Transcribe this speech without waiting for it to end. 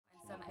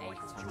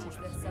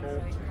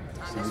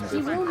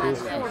Thank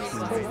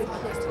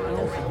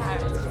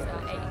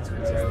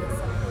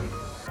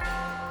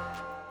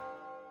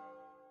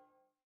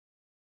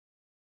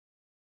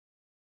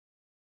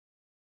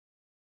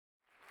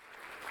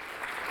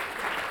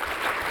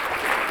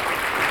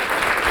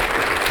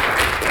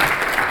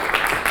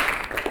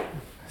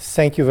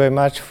you very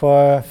much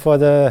for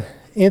the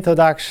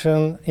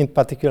introduction, in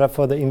particular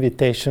for the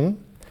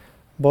invitation,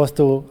 both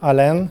to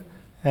Alain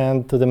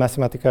and to the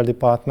mathematical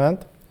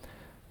department.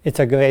 It's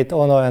a great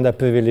honor and a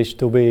privilege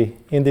to be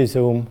in this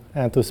room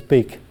and to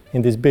speak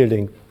in this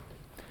building.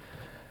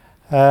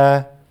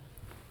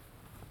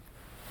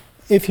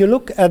 If you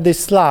look at this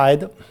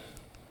slide,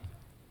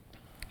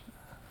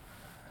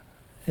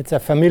 it's a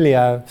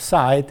familiar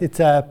sight. It's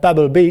a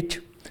pebble beach,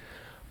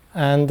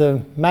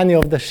 and many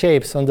of the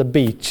shapes on the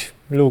beach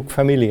look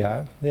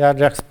familiar. They are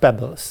just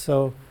pebbles.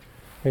 So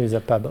here is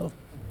a pebble.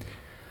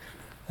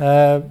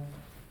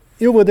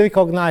 You would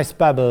recognize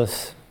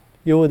pebbles.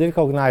 You would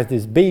recognize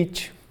this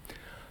beach.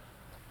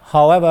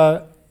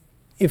 However,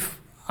 if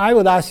I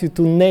would ask you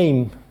to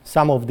name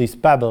some of these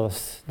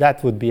pebbles,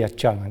 that would be a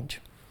challenge.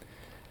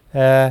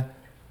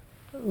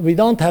 We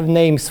don't have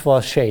names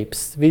for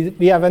shapes.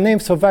 We have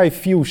names for very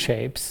few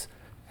shapes.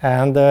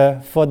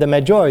 And for the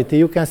majority,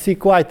 you can see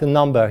quite a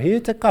number. Here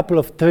it's a couple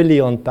of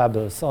trillion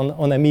pebbles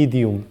on a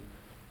medium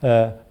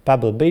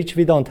pebble beach.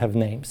 We don't have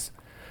names.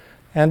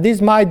 And this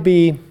might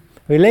be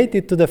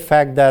related to the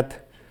fact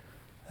that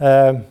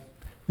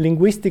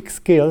linguistic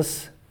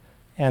skills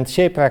and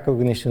shape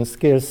recognition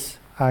skills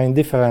are in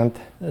different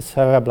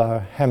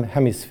cerebral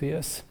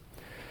hemispheres.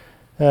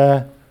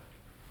 There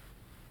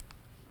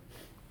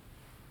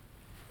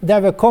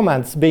were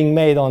comments being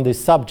made on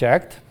this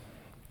subject.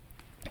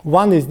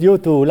 One is due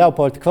to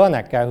Leopold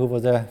Kronecker, who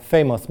was a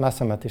famous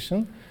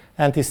mathematician,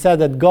 and he said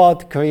that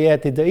God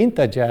created the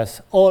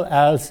integers, all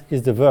else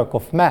is the work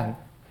of man.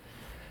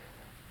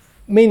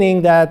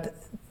 Meaning that,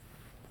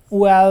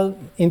 well,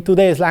 in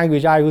today's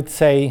language, I would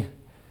say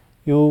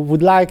your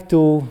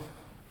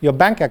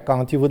bank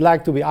account, you would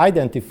like to be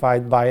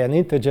identified by an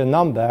integer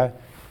number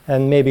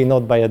and maybe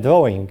not by a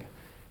drawing.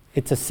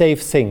 It's a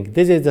safe thing.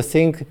 This is the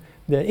thing,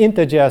 the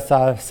integers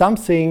are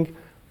something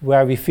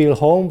where we feel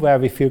home, where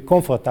we feel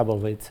comfortable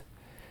with.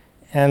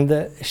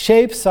 And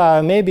shapes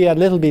are maybe a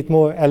little bit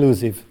more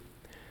elusive.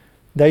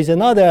 There is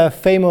another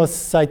famous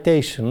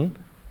citation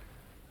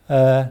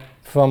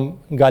from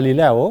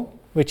Galileo,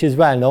 which is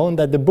well known,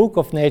 that the book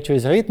of nature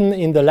is written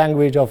in the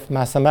language of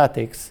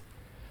mathematics.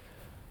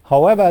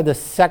 However, the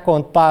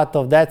second part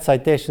of that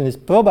citation is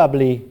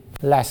probably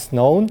less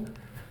known.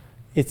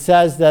 It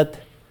says that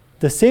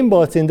the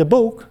symbols in the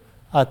book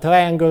are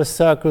triangles,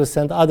 circles,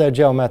 and other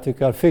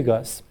geometrical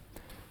figures.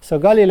 So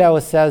Galileo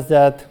says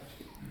that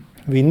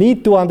we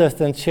need to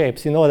understand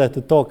shapes in order to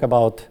talk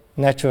about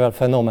natural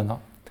phenomena.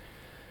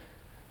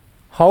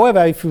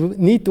 However, if we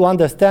need to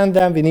understand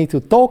them, we need to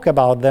talk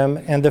about them.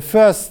 And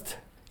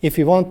if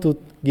you want to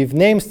give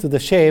names to the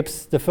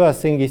shapes, the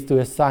first thing is to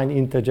assign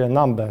integer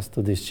numbers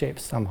to these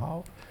shapes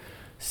somehow.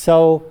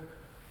 So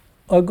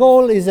our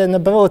goal is, in a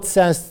broad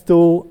sense,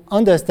 to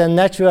understand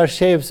natural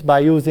shapes by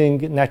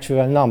using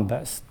natural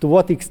numbers. To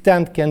what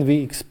extent can we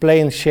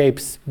explain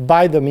shapes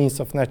by the means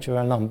of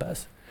natural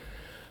numbers?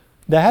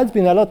 There has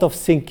been a lot of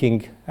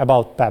thinking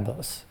about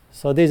pebbles.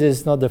 So this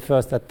is not the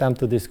first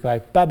attempt to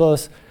describe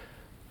pebbles.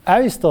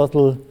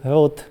 Aristotle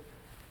wrote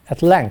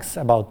at length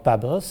about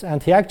pebbles,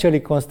 and he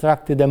actually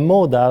constructed a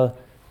model,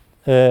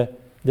 the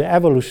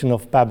evolution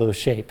of pebble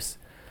shapes.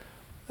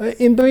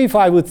 In brief,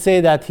 I would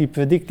say that he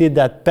predicted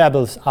that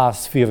pebbles are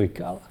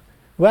spherical.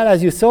 Well,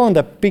 as you saw in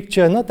the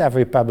picture, not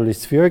every pebble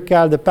is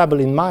spherical. The pebble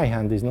in my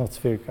hand is not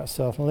spherical,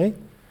 certainly.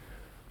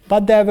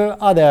 But there were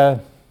other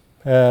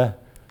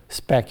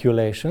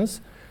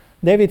speculations.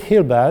 David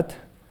Hilbert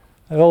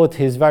wrote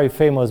his very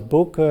famous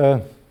book,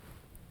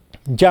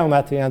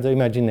 Geometry and the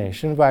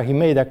Imagination, where he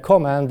made a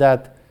comment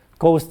that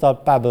coastal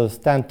pebbles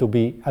tend to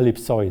be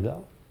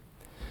ellipsoidal.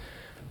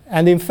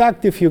 And in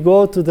fact, if you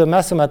go to the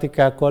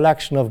mathematical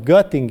collection of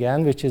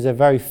Göttingen, which is a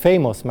very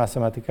famous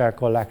mathematical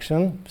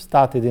collection,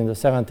 started in the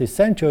 17th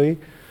century,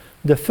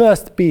 the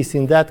first piece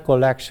in that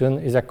collection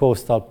is a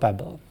coastal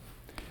pebble.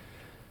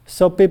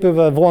 So people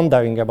were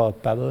wondering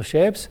about pebble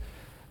shapes.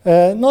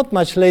 Not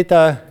much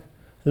later,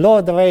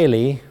 Lord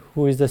Rayleigh,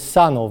 who is the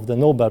son of the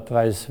Nobel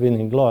Prize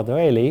winning Lord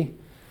Rayleigh,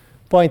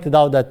 pointed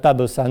out that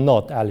pebbles are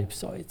not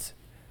ellipsoids.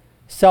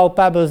 So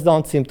pebbles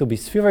don't seem to be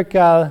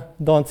spherical,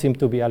 don't seem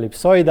to be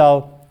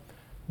ellipsoidal.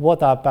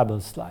 What are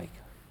pebbles like?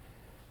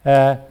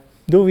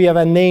 Do we have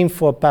a name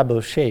for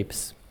pebble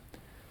shapes?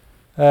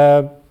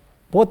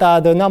 What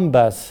are the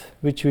numbers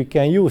which we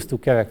can use to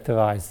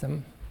characterize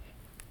them?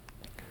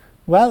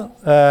 Well,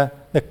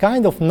 the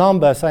kind of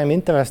numbers I'm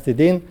interested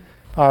in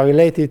are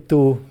related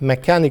to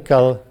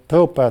mechanical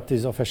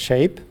properties of a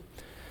shape.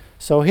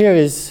 So here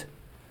is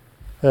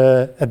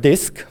a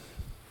disk.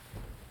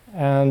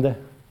 And,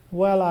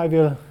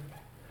 well,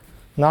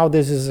 now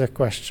this is a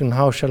question,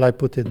 how shall I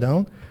put it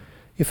down?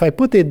 If I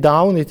put it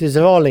down, it is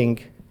rolling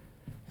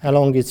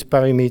along its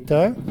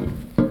perimeter.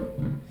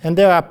 And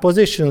there are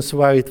positions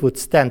where it would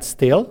stand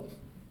still.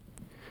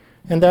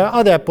 And there are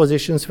other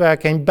positions where I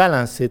can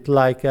balance it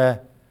like a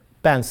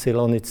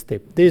pencil on its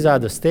tip. These are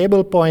the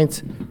stable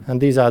points,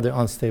 and these are the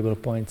unstable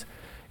points.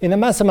 In a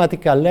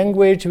mathematical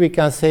language, we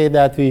can say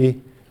that we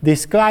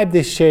describe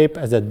this shape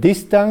as a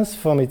distance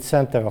from its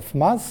center of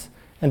mass,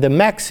 and the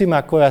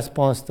maxima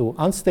corresponds to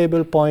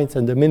unstable points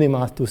and the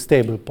minima to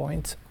stable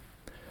points.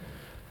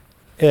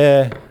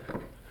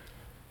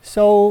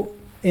 So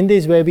in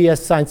this way, we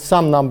assign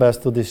some numbers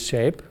to this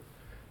shape.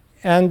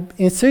 And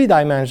in 3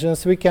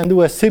 dimensions, we can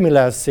do a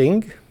similar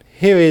thing.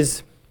 Here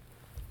is,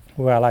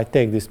 well, I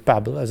take this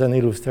pebble as an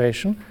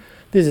illustration.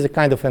 This is a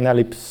kind of an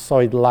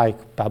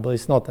ellipsoid-like pebble.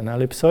 It's not an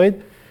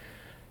ellipsoid.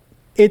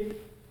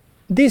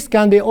 This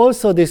can be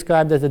also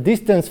described as a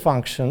distance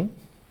function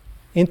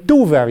in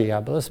 2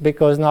 variables,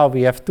 because now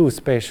we have 2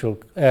 spatial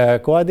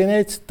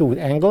coordinates, 2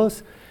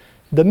 angles.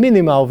 The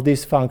minima of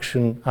this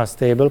function are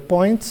stable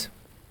points,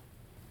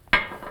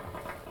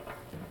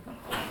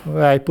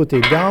 where I put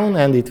it down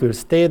and it will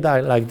stay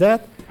there like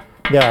that.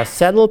 There are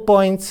saddle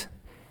points,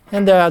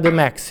 and there are the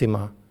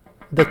maxima,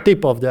 the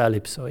tip of the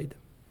ellipsoid.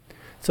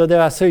 So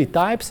there are 3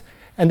 types,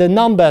 and the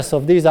numbers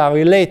of these are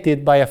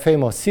related by a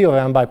famous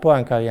theorem by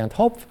Poincaré and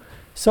Hopf.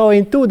 So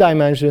in 2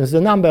 dimensions,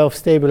 the number of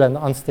stable and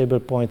unstable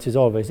points is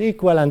always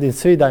equal, and in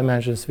 3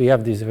 dimensions, we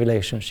have this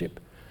relationship.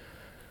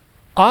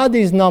 Are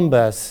these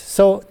numbers,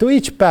 so to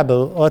each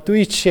pebble or to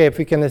each shape,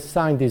 we can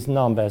assign these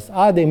numbers.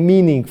 Are they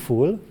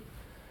meaningful?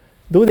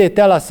 Do they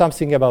tell us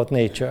something about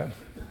nature?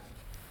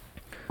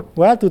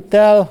 Well, to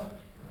tell,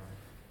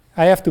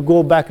 I have to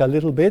go back a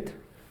little bit.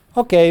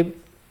 Okay,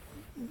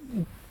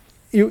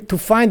 to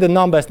find the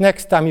numbers,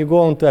 next time you go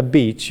onto a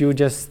beach, you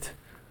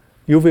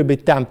will be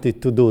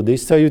tempted to do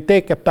this. So you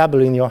take a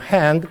pebble in your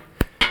hand,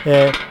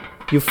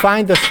 you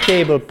find the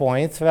stable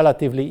points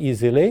relatively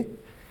easily,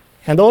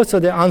 and also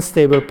the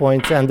unstable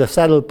points and the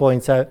saddle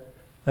points are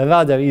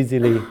rather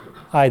easily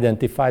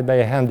identified by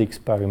a hand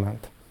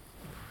experiment.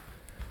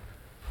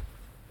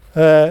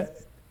 To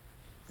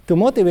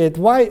motivate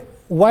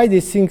why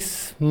these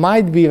things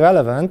might be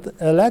relevant,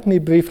 let me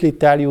briefly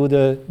tell you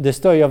the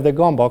story of the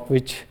Gomboc,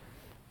 which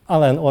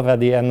Alan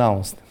already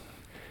announced.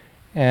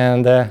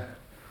 And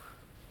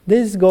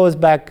this goes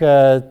back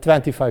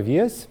 25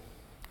 years.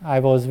 I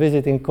was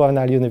visiting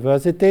Cornell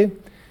University,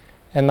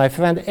 and my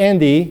friend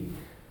Andy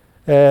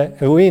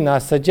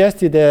Ruina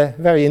suggested a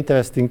very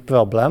interesting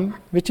problem,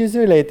 which is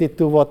related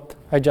to what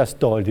I just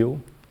told you.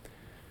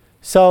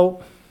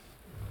 So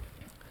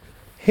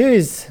here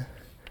is,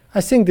 I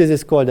think this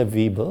is called a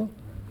weeble.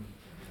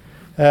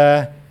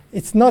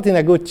 It's not in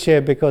a good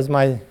shape because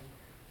my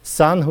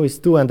son, who is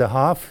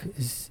 2.5,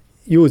 is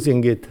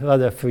using it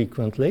rather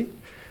frequently,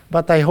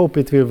 but I hope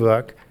it will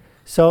work.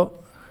 So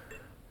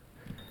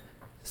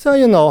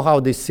you know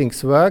how these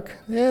things work.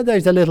 Yeah,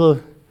 there's a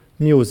little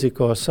music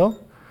also.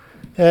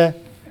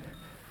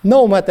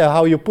 No matter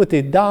how you put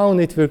it down,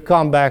 it will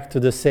come back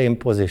to the same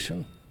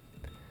position.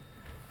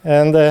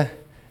 And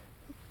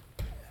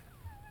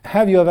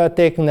have you ever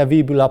taken a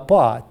weeble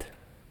apart?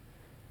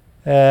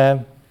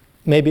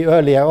 Maybe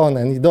earlier on,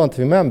 and you don't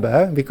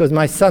remember, because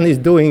my son is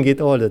doing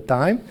it all the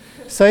time.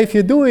 So if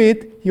you do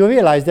it, you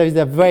realize there is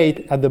a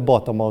weight at the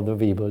bottom of the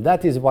weeble.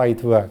 That is why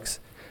it works.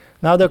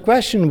 Now the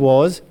question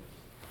was,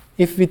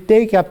 if we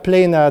take a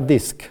planar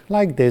disk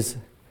like this,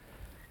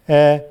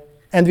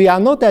 and we are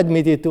not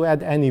admitted to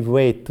add any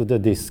weight to the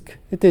disk.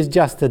 It is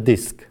just a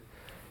disk.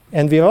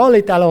 And we roll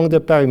it along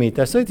the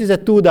perimeter. So it is a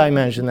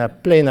 2-dimensional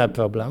planar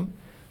problem.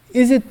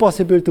 Is it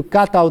possible to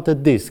cut out a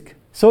disk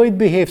so it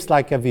behaves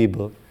like a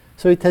weeble?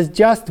 So it has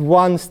just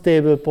one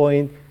stable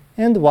point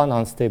and one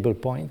unstable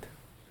point.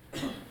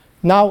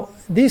 Now,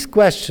 this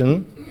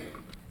question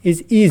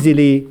is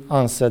easily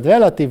answered,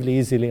 relatively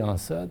easily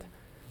answered.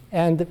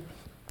 And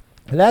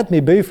let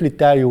me briefly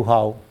tell you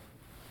how.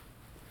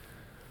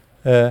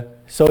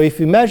 So if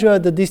we measure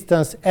the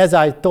distance, as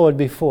I told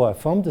before,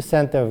 from the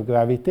center of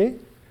gravity,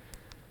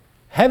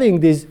 having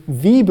this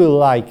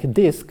weeble-like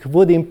disk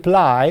would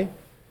imply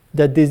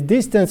that this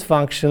distance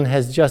function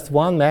has just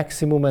one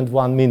maximum and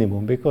one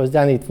minimum, because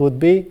then it would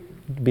be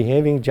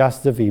behaving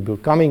just the weeble,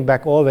 coming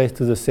back always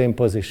to the same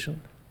position.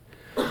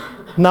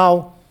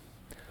 Now,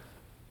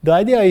 the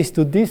idea is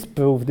to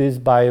disprove this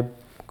by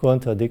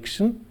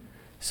contradiction.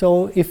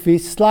 So if we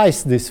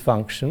slice this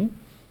function,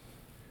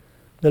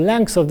 the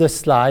length of the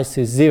slice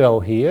is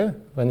 0 here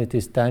when it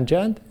is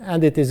tangent,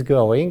 and it is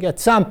growing. At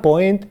some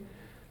point,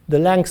 the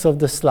length of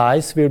the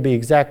slice will be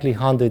exactly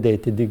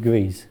 180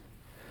 degrees.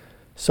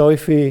 So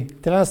if we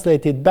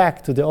translate it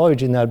back to the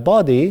original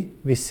body,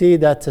 we see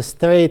that's a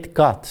straight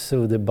cut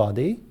through the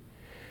body.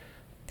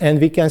 And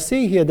we can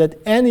see here that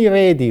any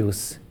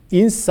radius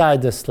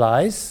inside the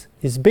slice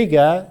is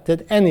bigger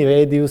than any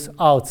radius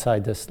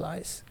outside the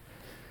slice.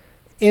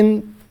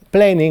 In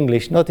plain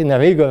English, not in a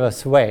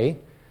rigorous way,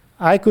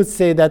 I could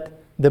say that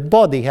the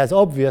body has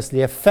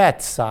obviously a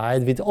fat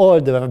side with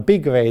all the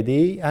big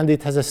radii, and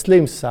it has a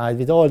slim side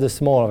with all the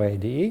small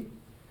radii.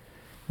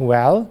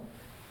 Well,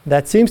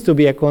 that seems to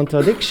be a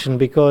contradiction,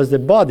 because the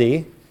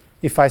body,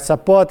 if I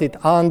support it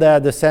under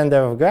the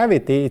center of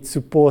gravity, it's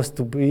supposed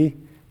to be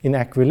in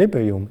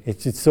equilibrium.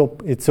 It's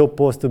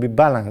supposed to be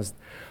balanced.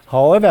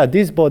 However,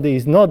 this body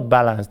is not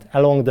balanced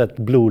along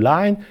that blue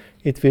line.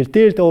 It will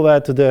tilt over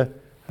to the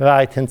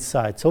right-hand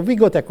side. So we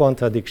got a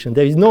contradiction.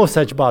 There is no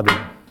such body.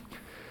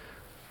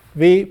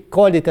 We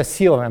called it a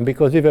theorem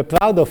because we were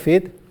proud of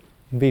it.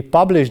 We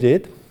published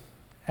it,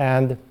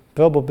 and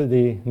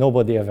probably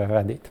nobody ever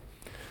read it.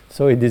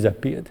 So it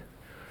disappeared.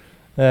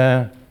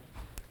 A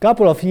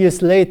couple of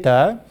years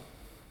later,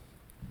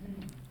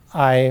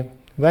 I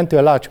went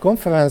to a large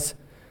conference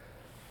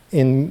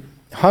in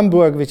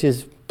Hamburg, which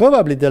is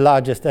probably the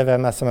largest ever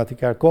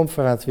mathematical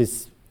conference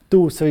with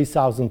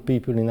 2,000–3,000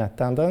 people in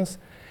attendance.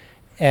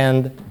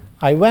 And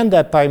I went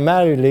there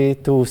primarily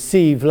to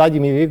see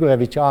Vladimir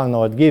Igorevich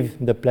Arnold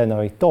give the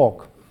plenary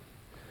talk.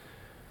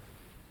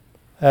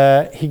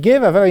 He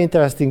gave a very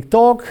interesting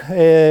talk.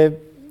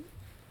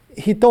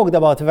 He talked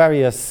about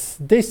various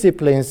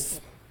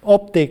disciplines,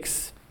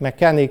 optics,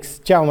 mechanics,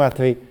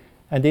 geometry,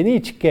 and in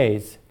each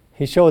case,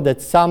 he showed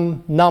that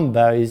some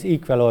number is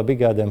equal or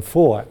bigger than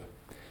 4.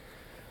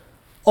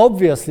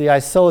 Obviously, I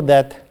saw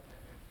that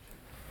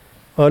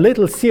a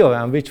little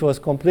theorem, which was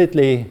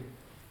completely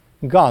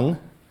gone,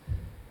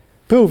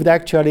 proved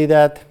actually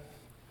that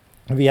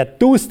we had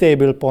 2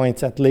 stable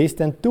points at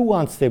least and 2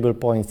 unstable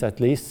points at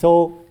least.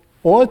 So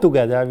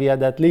altogether, we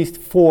had at least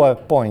 4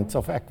 points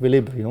of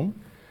equilibrium.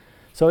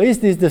 So is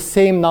this the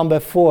same number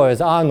 4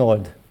 as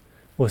Arnold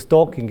was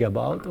talking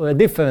about, or a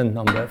different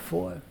number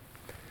 4?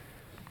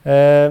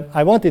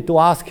 I wanted to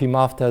ask him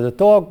after the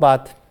talk,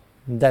 but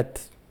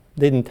that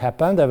didn't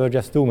happen. There were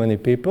just too many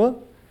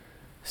people.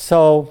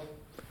 So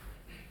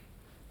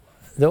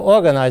the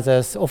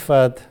organizers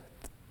offered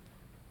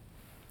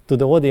to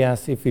the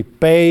audience, if we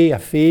pay a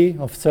fee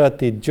of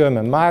 30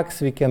 German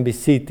marks, we can be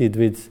seated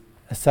with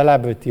a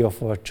celebrity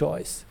of our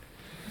choice,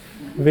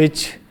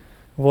 which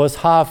was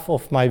half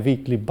of my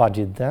weekly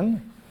budget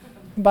then.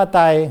 But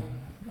I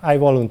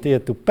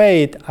volunteered to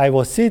pay it. I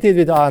was seated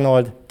with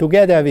Arnold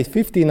together with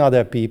 15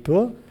 other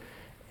people,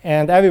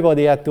 and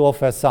everybody had to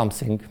offer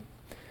something.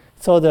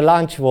 So the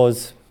lunch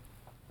was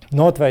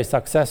not very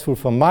successful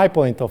from my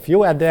point of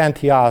view. At the end,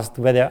 he asked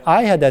whether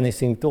I had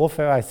anything to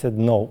offer. I said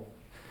no,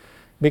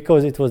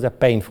 because it was a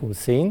painful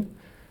scene,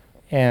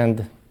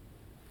 and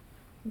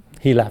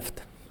he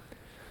left.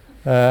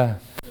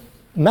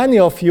 Many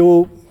of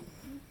you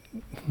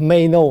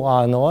may know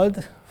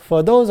Arnold.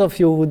 For those of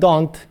you who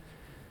don't,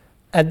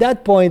 at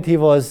that point he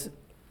was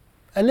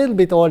a little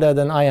bit older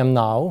than I am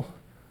now,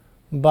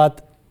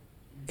 but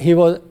he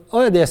was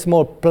already a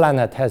small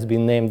planet has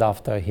been named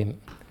after him.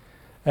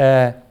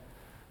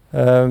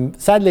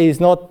 Sadly, he's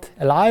not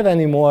alive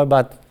anymore,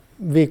 but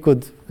we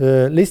could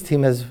list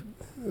him as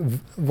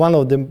one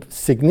of the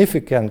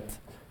significant,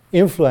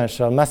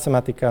 influential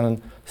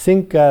mathematical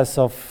thinkers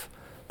of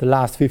the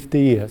last 50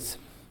 years.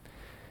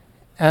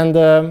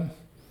 And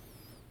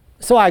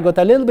so I got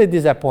a little bit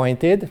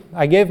disappointed.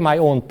 I gave my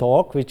own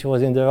talk, which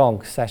was in the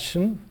wrong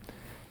session,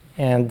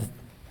 and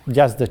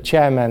just the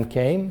chairman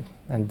came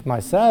and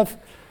myself,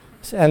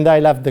 and I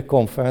left the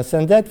conference.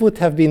 And that would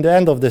have been the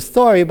end of the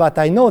story, but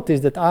I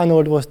noticed that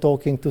Arnold was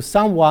talking to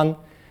someone,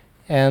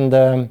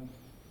 and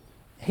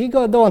he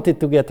wanted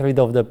to get rid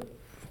of the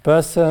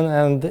person,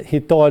 and he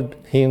told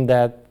him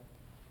that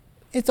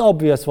it's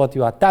obvious what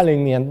you are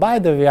telling me, and by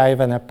the way, I have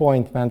an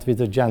appointment with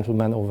a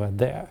gentleman over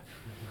there.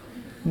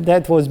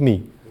 That was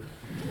me.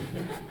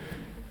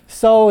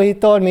 So he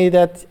told me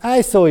that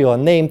I saw your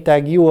name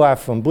tag, you are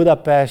from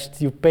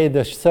Budapest, you paid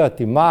the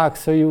 30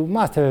 marks, so you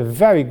must have a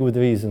very good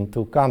reason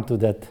to come to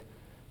that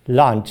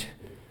lunch.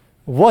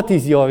 What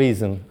is your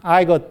reason?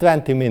 I got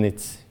 20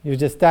 minutes. You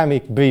just tell me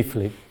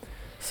briefly.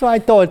 So I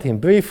told him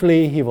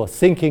briefly. He was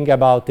thinking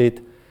about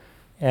it.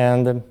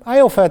 And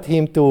I offered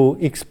him to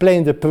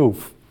explain the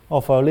proof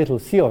of our little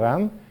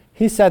theorem.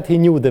 He said he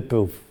knew the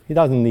proof. He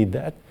doesn't need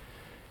that.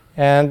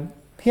 And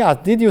he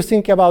asked, did you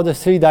think about the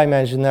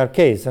 3-dimensional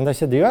case? And I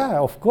said, yeah,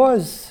 of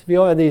course, we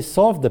already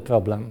solved the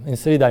problem in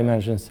 3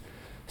 dimensions.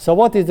 So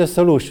what is the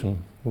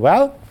solution?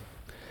 Well,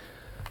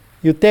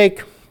 you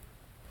take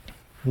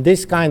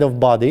this kind of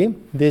body.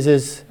 This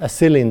is a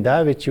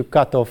cylinder which you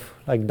cut off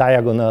like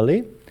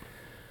diagonally.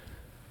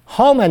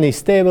 How many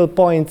stable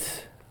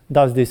points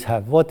does this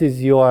have? What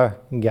is your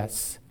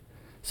guess?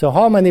 So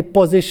how many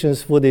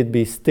positions would it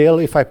be still?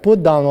 If I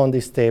put down on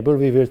this table,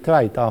 we will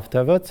try it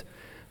afterwards,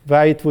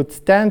 where it would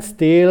stand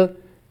still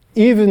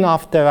even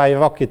after I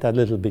rock it a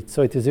little bit.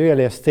 So it is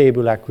really a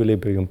stable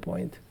equilibrium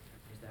point.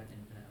 Is that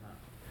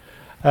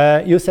infinite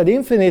amount? You said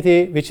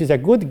infinity, which is a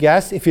good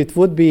guess. If it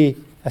would be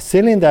a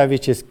cylinder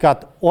which is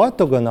cut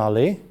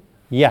orthogonally,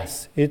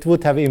 yes, it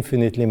would have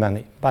infinitely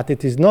many. But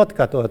it is not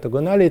cut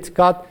orthogonally, it's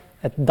cut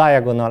at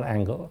diagonal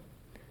angle.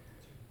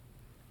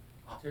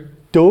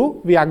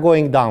 2, we are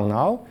going down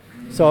now.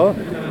 So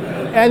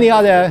any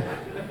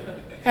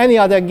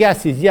other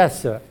guesses?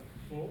 Yes, sir.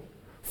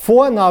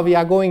 4, now we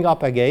are going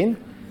up again.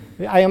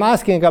 I am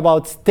asking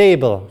about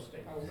stable.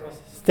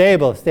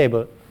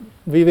 Stable.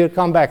 We will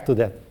come back to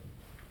that.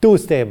 2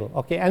 stable.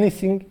 Okay,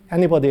 anything?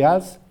 Anybody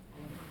else?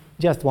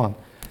 Just 1.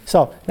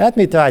 So let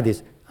me try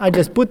this. I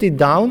just put it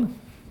down.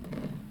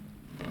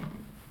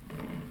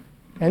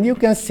 And you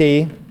can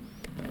see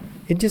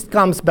it just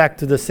comes back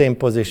to the same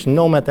position,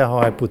 no matter how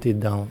I put it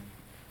down.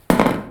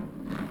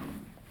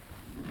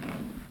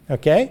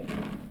 Okay?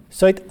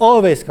 So it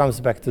always comes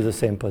back to the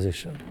same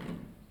position.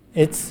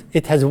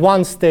 It has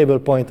one stable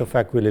point of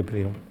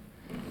equilibrium.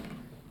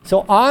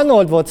 So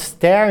Arnold was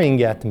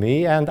staring at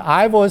me, and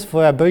I was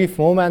for a brief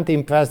moment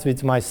impressed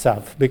with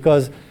myself,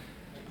 because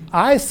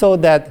I saw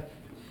that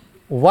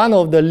one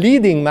of the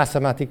leading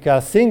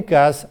mathematical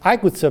thinkers, I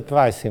could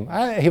surprise him.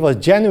 He was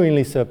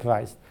genuinely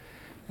surprised.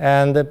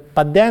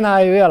 But then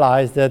I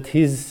realized that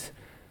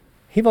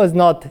he was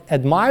not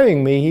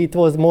admiring me, it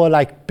was more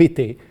like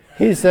pity.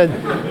 He said,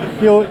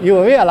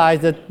 you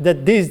realize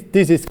that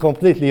this is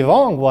completely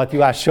wrong, what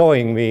you are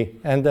showing me.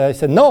 And I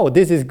said, no,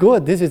 this is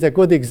good. This is a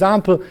good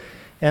example.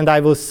 And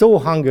I was so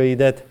hungry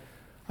that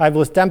I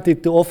was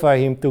tempted to offer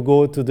him to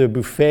go to the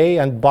buffet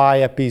and buy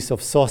a piece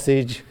of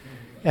sausage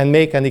and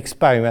make an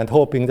experiment,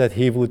 hoping that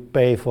he would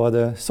pay for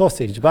the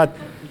sausage. But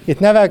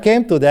it never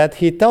came to that.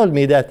 He told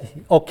me that,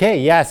 okay,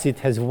 yes, it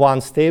has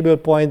one stable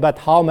point, but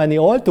how many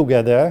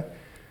altogether?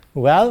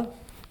 Well,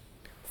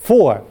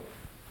 4.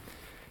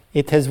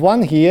 It has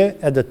one here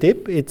at the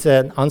tip. It's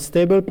an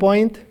unstable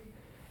point.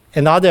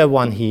 Another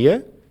one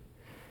here.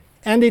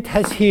 And it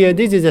has here,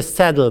 this is a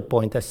saddle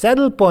point. A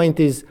saddle point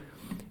is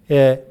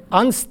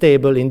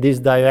unstable in this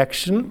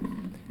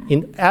direction,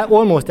 in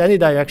almost any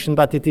direction,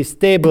 but it is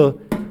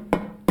stable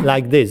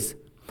like this.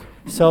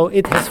 So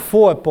it has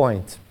 4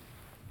 points.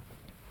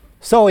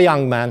 So,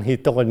 young man, he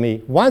told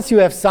me, once you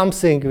have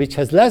something which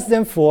has less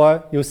than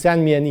 4, you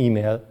send me an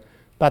email.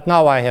 But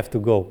now I have to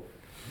go.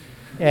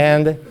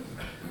 And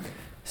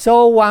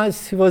so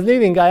once he was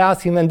leaving, I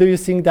asked him, and do you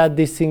think that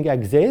this thing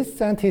exists?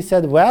 And he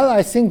said, well,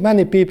 I think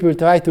many people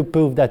try to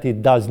prove that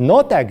it does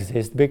not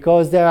exist,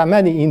 because there are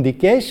many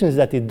indications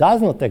that it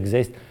does not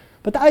exist,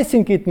 but I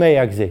think it may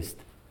exist.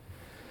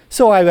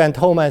 So I went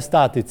home and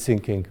started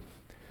thinking.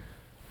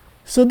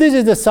 So this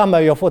is the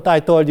summary of what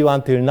I told you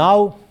until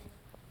now.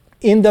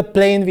 In the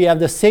plane, we have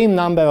the same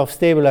number of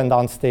stable and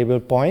unstable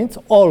points,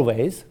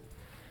 always.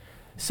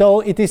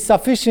 So it is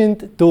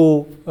sufficient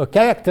to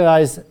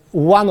characterize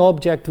one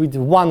object with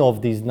one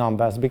of these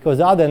numbers, because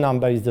the other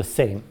number is the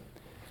same.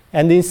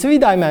 And in 3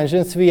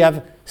 dimensions, we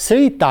have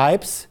 3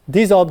 types.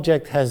 This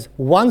object has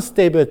 1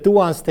 stable,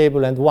 2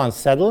 unstable, and 1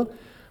 saddle.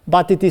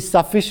 But it is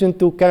sufficient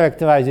to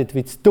characterize it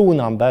with 2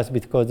 numbers,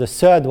 because the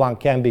third one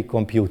can be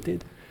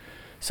computed.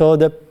 So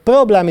the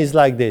problem is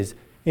like this.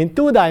 In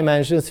 2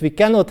 dimensions, we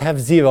cannot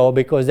have 0,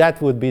 because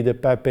that would be the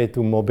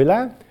perpetuum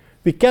mobile.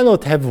 We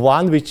cannot have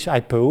 1, which I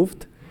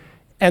proved.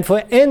 And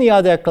for any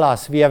other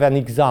class, we have an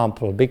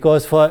example,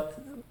 because for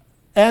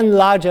n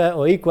larger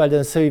or equal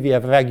than 3, we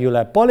have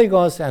regular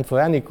polygons, and for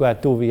n equal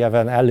to 2, we have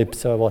an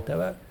ellipse or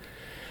whatever.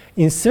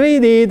 In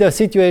 3D, the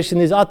situation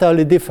is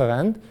utterly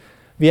different.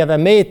 We have a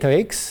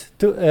matrix,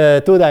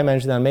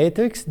 2-dimensional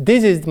matrix.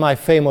 This is my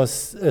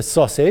famous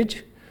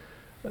sausage.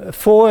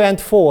 4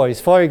 and 4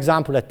 is, for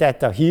example, a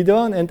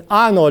tetrahedron, and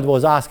Arnold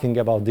was asking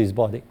about this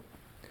body.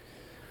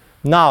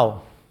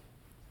 Now,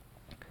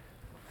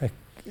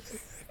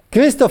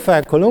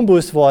 Christopher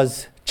Columbus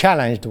was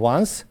challenged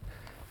once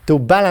to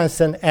balance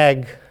an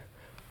egg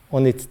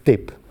on its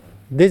tip.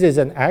 This is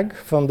an egg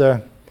from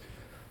the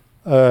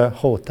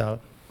hotel.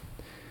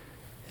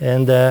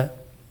 And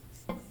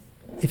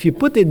if you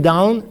put it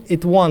down,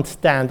 it won't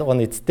stand on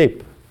its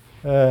tip.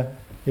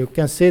 You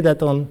can see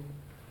that on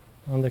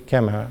the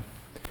camera.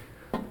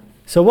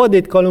 So what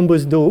did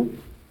Columbus do?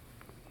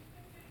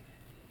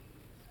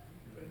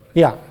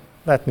 Yeah,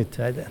 let me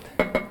try that.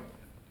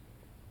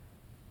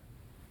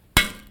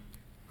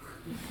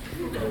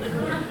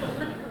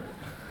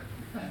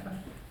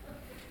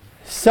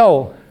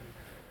 So,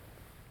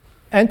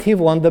 and he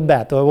won the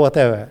bet or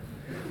whatever.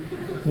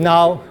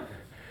 Now,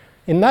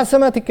 in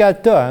mathematical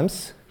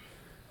terms,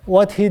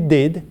 what he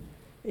did,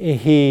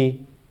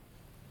 he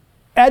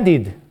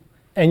added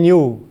a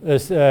new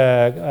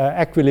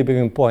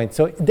equilibrium point.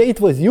 So it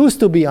was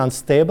used to be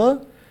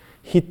unstable.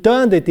 He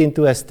turned it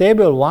into a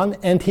stable one,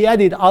 and he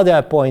added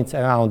other points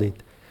around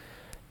it.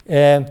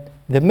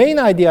 The main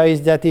idea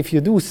is that if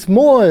you do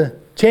small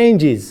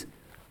changes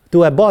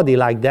to a body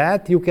like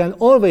that, you can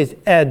always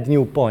add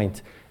new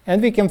points.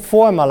 And we can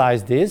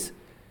formalize this.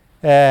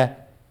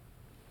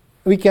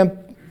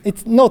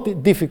 It's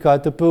not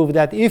difficult to prove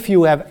that if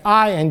you have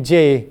I and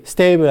j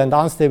stable and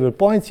unstable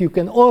points, you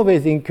can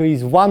always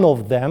increase one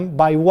of them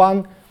by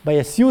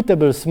a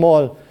suitable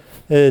small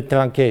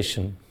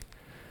truncation.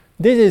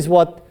 This is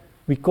what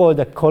we call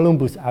the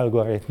Columbus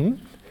algorithm.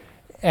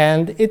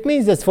 And it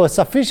means that for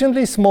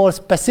sufficiently small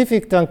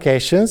specific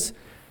truncations,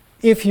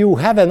 if you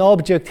have an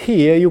object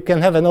here, you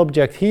can have an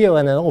object here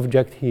and an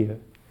object here.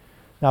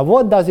 Now,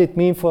 what does it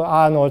mean for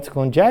Arnold's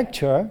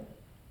conjecture?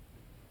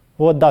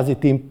 What does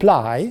it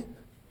imply?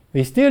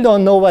 We still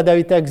don't know whether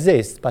it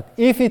exists, but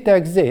if it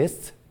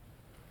exists,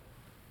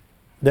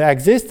 the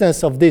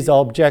existence of this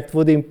object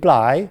would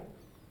imply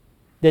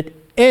that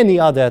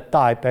any other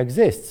type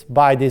exists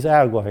by this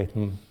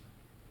algorithm.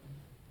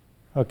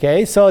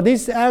 Okay, so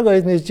this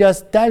algorithm is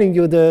just telling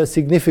you the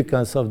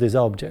significance of this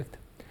object.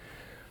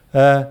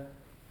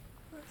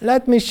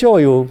 Let me show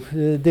you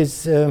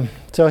this.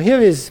 So here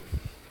is,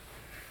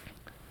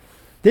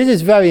 this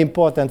is very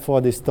important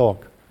for this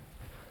talk.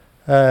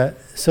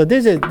 So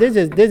this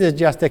is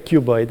just a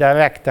cuboid, a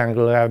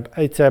rectangle.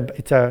 It's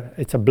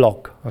a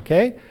block.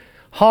 Okay.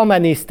 How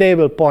many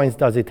stable points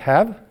does it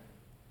have?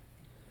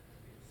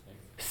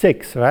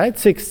 6, right?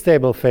 6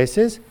 stable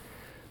faces.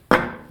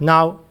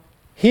 Now,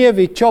 here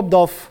we chopped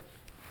off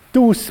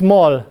 2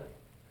 small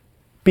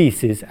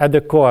pieces at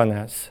the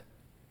corners.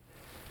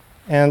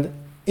 And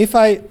if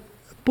I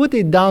put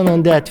it down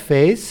on that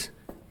face,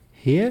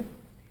 here,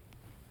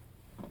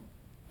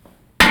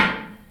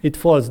 it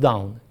falls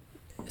down.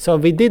 So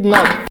we did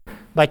not,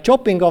 by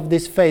chopping off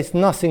this face,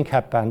 nothing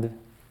happened.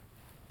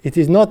 It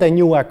is not a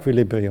new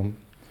equilibrium.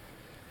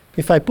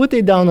 If I put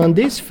it down on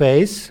this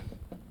face,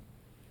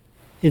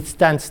 it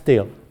stands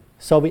still.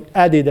 So we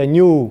added a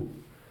new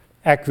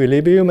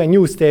equilibrium, a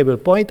new stable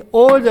point.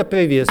 All the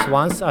previous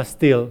ones are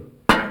still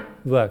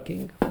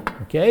working.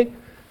 Okay?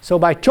 So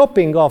by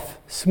chopping off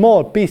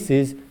small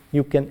pieces,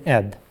 you can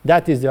add.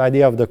 That is the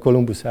idea of the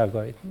Columbus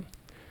algorithm.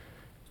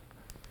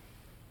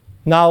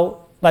 Now,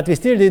 but we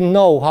still didn't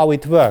know how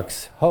it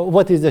works.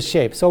 What is the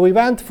shape? So we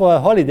went for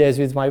holidays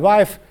with my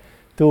wife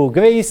to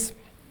Greece,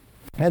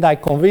 and I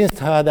convinced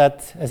her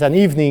that as an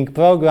evening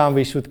program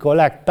we should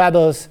collect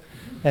pebbles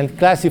and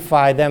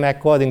classify them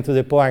according to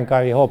the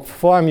Poincaré-Hopf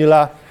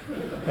formula.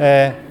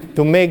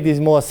 To make this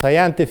more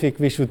scientific,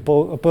 we should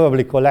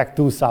probably collect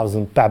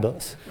 2,000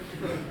 pebbles.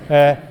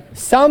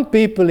 Some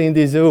people in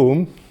this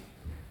room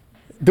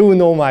do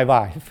know my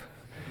wife.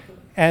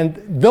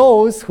 And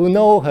those who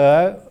know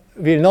her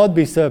will not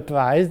be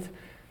surprised,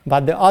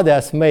 but the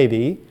others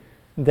maybe,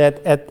 that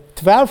at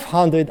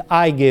 1200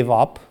 I gave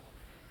up,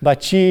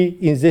 but she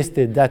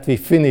insisted that we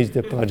finish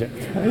the project.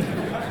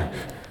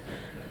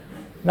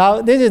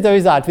 Now, this is the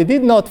result. We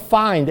did not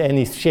find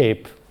any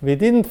shape. We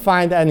didn't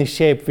find any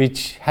shape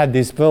which had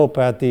this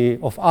property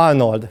of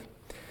Arnold.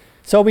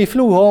 So we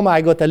flew home.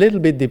 I got a little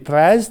bit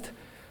depressed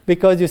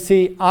because, you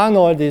see,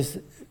 Arnold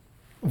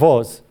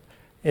was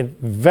a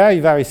very,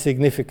 very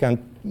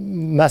significant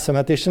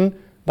mathematician,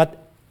 but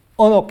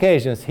on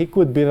occasions he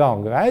could be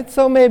wrong, right?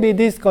 So maybe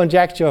this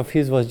conjecture of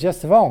his was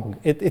just wrong.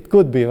 It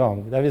could be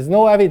wrong. There is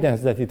no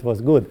evidence that it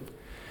was good.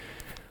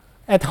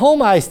 At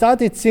home, I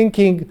started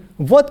thinking,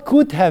 what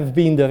could have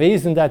been the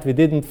reason that we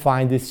didn't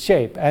find this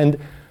shape? And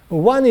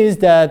one is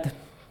that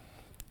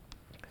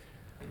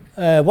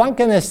one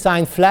can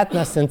assign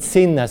flatness and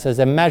thinness as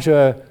a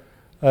measure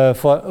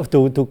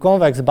to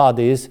convex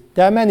bodies.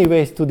 There are many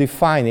ways to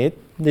define it.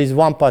 There is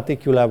one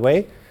particular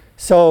way.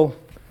 So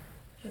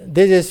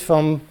this is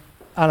from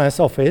Alan's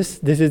office.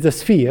 This is the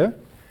sphere.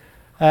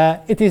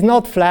 It is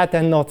not flat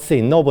and not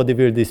thin. Nobody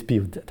will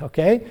dispute it.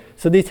 Okay?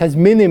 So this has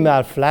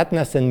minimal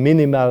flatness and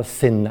minimal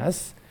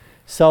thinness.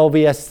 So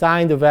we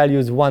assign the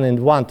values 1 and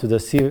 1 to the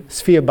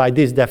sphere by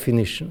this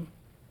definition.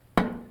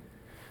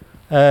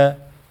 I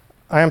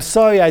am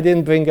sorry I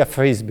didn't bring a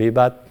frisbee,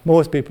 but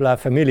most people are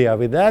familiar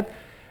with that.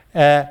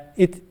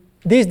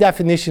 This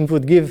definition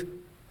would give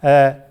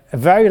a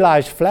very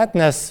large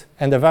flatness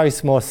and a very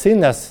small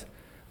thinness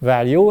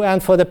value.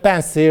 And for the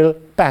pencil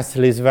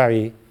is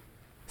very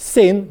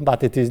thin,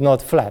 but it is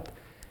not flat.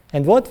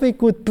 And what we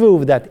could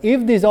prove that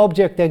if this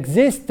object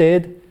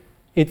existed,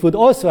 it would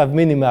also have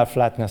minimal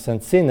flatness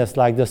and thinness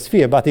like the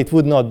sphere, but it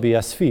would not be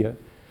a sphere.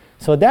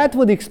 So that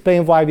would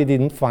explain why we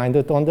didn't find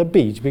it on the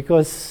beach,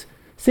 because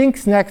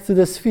things next to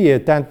the sphere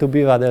tend to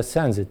be rather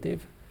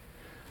sensitive.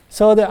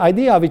 So the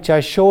idea which I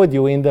showed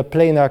you in the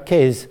planar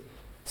case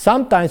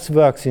sometimes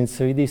works in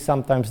 3D,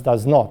 sometimes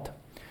does not.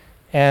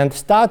 And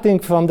starting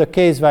from the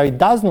case where it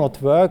does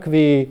not work,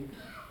 we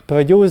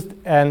produced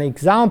an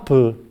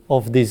example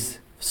of this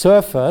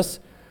surface,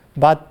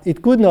 but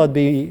it could not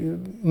be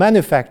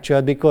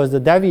manufactured because the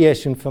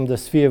deviation from the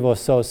sphere was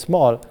so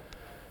small.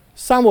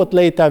 Somewhat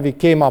later, we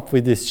came up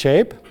with this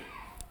shape.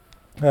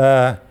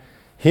 Here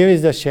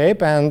is the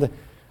shape, and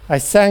I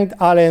thanked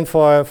Alain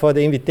for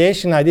the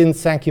invitation. I didn't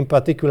thank him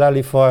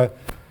particularly for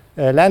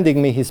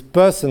lending me his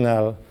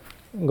personal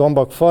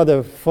Gomboc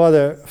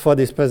for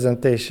this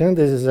presentation.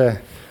 This is a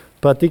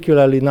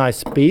particularly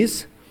nice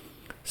piece.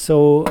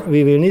 So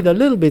we will need a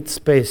little bit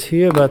space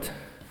here, but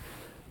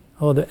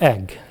the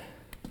egg.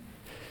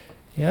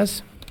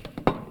 Yes.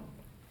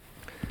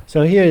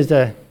 So here is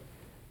a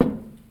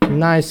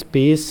nice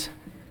piece,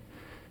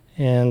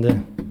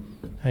 and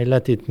I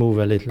let it move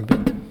a little bit.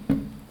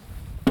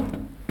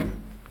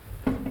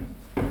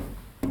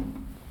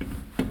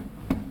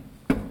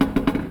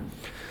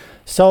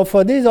 So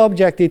for this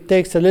object, it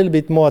takes a little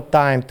bit more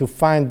time to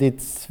find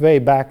its way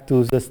back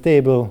to the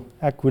stable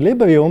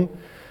equilibrium.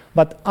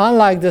 But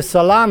unlike the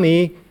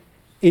salami,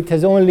 it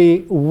has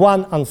only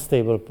one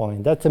unstable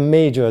point. That's a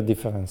major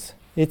difference.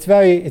 It's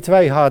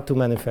very hard to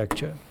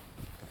manufacture.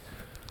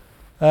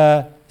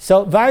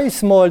 So very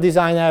small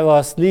design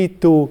errors lead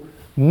to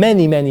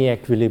many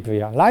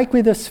equilibria. Like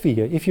with a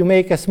sphere, if you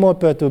make a small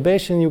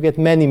perturbation, you get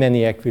many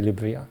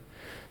equilibria.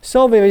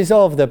 So we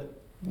resolve the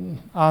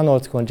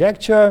Arnold's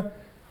conjecture.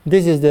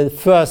 This is the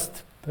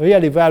first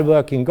really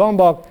well-working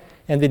Gomboc.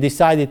 and we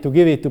decided to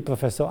give it to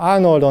Professor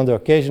Arnold on the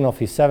occasion of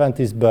his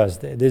 70th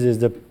birthday. This is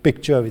the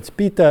picture with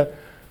Peter,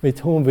 with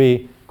whom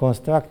we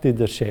constructed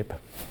the shape.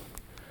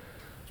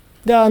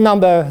 There are a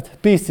number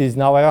of pieces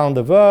now around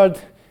the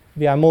world.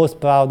 We are most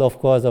proud, of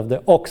course, of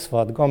the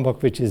Oxford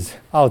Gomboc, which is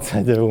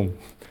outside the room.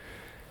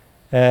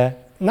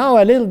 Now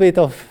a little bit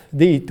of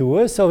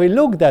detour. So we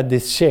looked at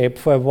this shape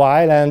for a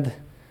while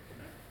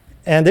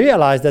and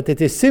realized that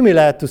it is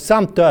similar to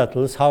some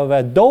turtles.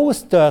 However,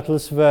 those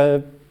turtles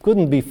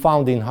couldn't be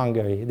found in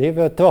Hungary. They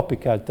were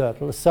tropical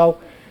turtles. So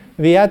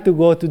we had to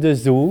go to the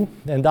zoo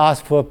and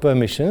ask for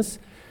permissions.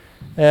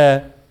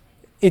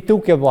 It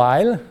took a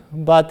while,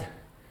 but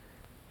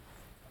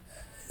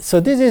so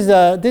this is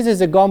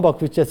a Gomboc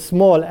with a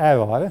small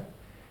error.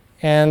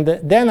 And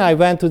then I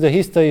went to the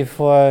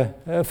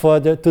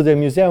to the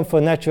Museum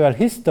for Natural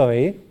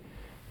History,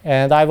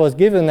 and I was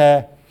given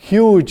a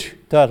huge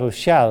turtle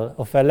shell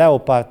of a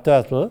leopard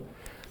turtle.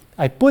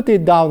 I put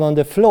it down on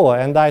the floor,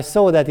 and I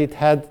saw that it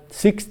had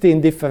 16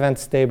 different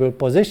stable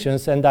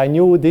positions, and I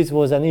knew this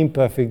was an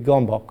imperfect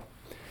Gomboc.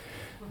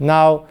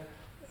 Now,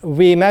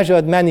 we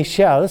measured many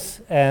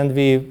shells, and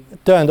we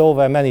turned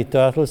over many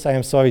turtles, I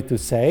am sorry to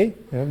say,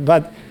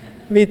 but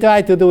we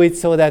tried to do it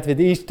so that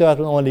with each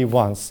turtle only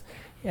once.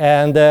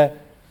 And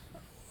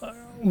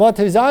what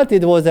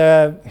resulted was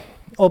an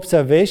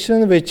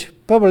observation which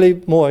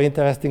probably more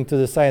interesting to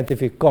the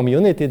scientific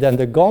community than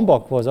the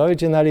Gomboc was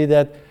originally,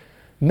 that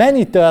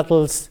many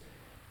turtles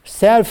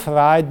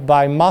self-right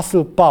by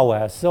muscle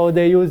power. So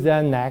they use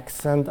their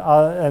necks and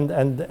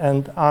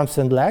arms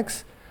and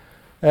legs.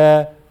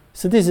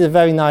 So this is a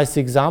very nice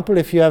example.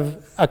 If you have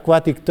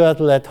aquatic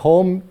turtle at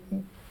home,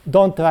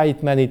 don't try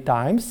it many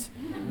times,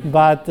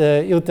 but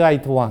you try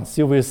it once,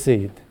 you will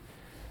see it.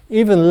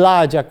 Even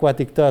large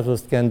aquatic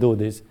turtles can do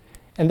this.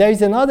 And there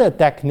is another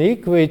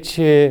technique which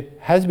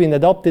has been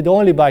adopted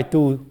only by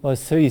 2 or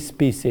 3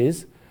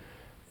 species.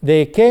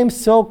 They came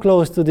so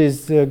close to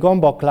this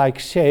Gomboc-like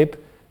shape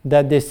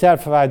that they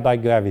self-right by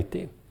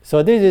gravity.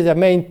 So this is a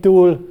main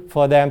tool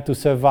for them to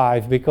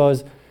survive,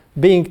 because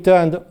being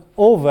turned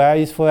over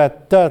is for a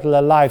turtle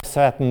a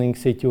life-threatening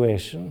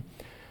situation.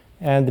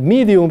 And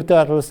medium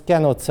turtles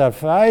cannot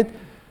self-right.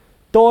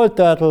 Tall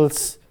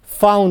turtles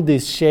found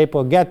this shape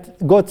or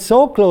got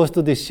so close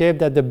to this shape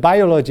that the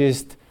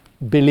biologists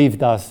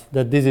believed us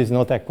that this is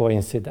not a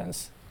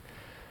coincidence.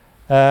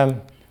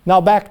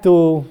 Now back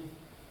to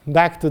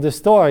the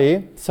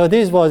story. So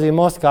this was in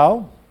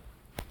Moscow,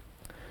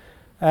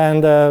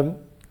 and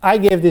I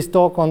gave this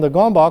talk on the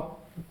Gomboc.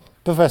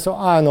 Professor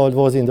Arnold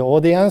was in the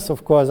audience.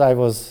 Of course, I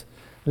was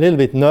a little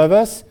bit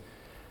nervous.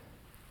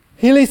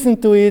 He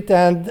listened to it,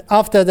 and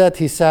after that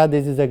he said,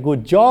 this is a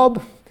good job,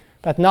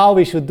 but now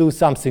we should do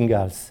something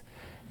else.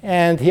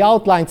 And he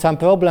outlined some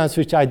problems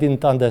which I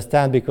didn't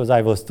understand because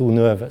I was too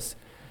nervous.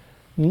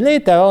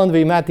 Later on,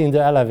 we met in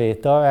the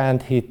elevator,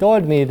 and he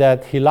told me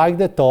that he liked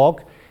the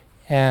talk,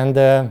 and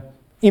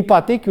in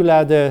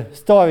particular, the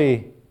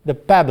story, the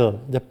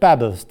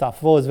pebble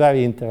stuff was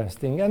very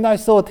interesting. And I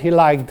thought he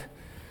liked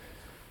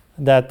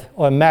that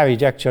our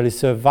marriage actually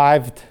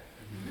survived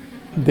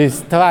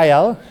this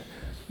trial,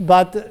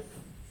 but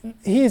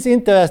his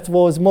interest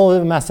was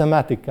more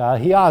mathematical.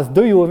 He asked,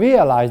 do you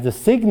realize the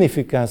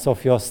significance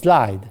of your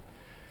slide?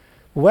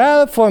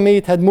 Well, for me,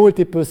 it had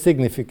multiple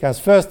significance.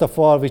 First of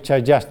all, which I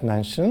just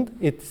mentioned,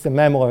 it's a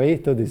memory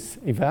to this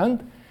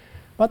event.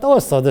 But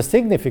also the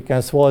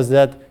significance was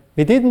that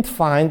we didn't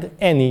find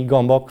any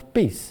Gomboc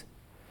piece.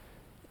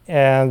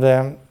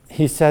 And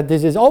he said,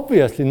 this is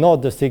obviously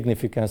not the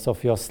significance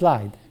of your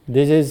slide.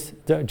 This is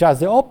just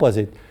the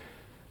opposite.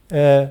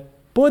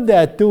 Put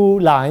there 2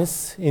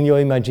 lines in your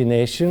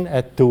imagination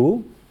at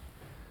 2.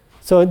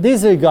 So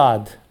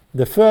disregard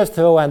the first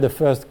row and the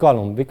first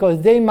column,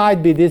 because they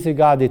might be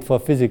disregarded for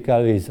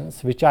physical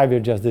reasons, which I will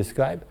just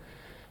describe.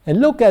 And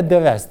look at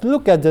the rest.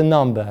 Look at the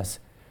numbers.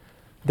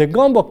 The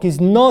Gomboc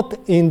is not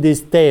in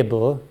this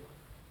table,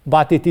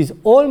 but it is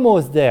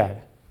almost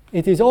there.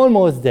 It is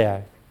almost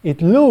there.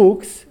 It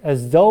looks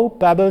as though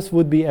pebbles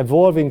would be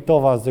evolving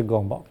towards the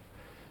Gomboc.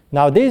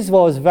 Now, this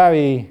was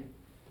very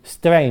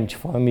strange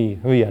for me,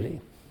 really.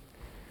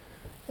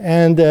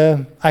 And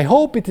I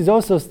hope it is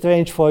also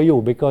strange for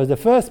you, because the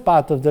first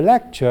part of the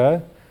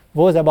lecture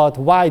was about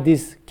why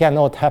this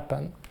cannot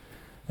happen.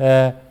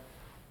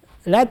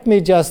 Let me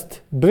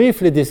just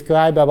briefly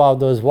describe about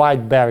those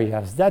white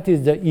barriers. That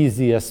is the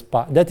easiest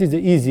part. That is the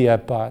easier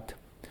part.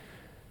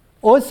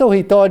 Also,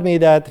 he told me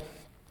that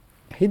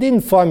he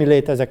didn't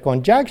formulate as a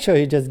conjecture.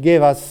 He just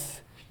gave us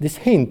this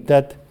hint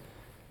that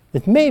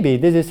maybe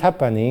this is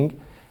happening.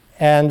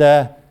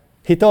 And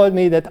he told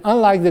me that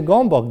unlike the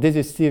Gomboc, this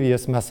is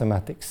serious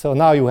mathematics. So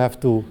now you have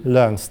to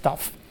learn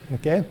stuff.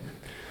 Okay?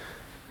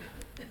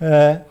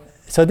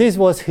 So this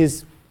was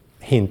his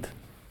hint.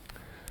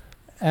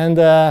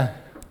 And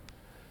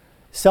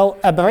so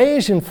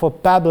abrasion for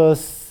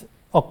pebbles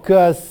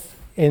occurs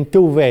in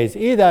 2 ways.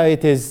 Either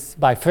it is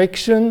by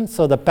friction,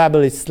 so the pebble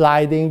is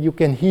sliding. You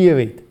can hear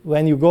it.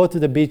 When you go to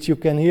the beach, you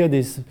can hear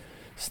this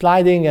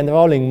sliding and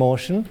rolling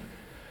motion.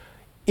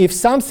 If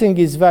something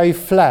is very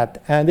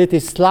flat and it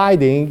is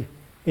sliding,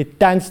 it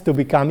tends to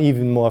become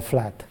even more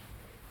flat.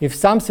 If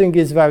something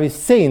is very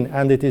thin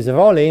and it is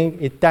rolling,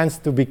 it tends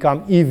to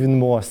become even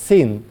more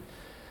thin.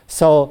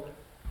 So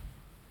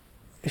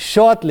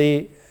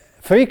shortly,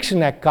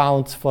 friction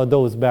accounts for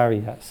those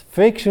barriers.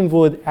 Friction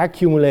would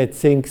accumulate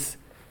things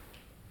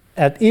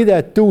at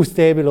either two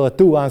stable or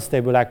two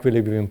unstable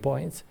equilibrium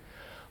points.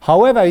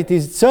 However, it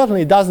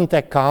certainly doesn't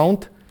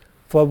account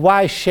for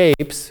why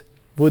shapes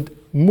would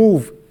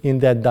move in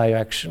that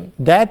direction.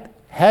 That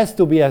has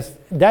to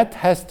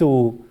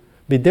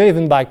be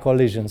driven by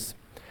collisions.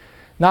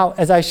 Now,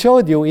 as I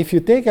showed you, if you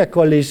take a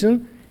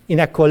collision, in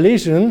a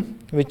collision,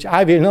 which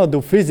I will not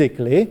do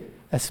physically,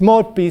 a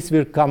small piece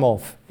will come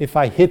off if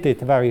I hit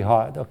it very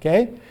hard,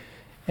 okay?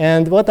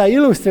 And what I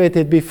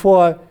illustrated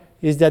before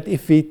is that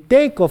if we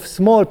take off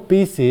small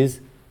pieces,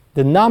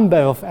 the number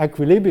of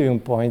equilibrium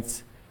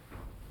points,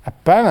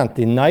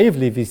 apparently,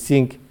 naively, we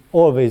think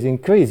always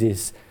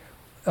increases.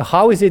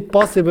 How is it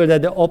possible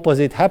that the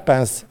opposite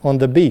happens on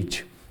the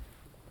beach?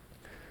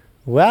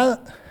 Well,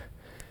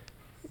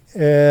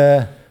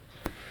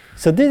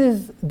 so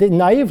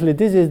naively,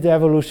 this is the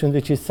evolution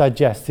which is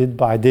suggested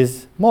by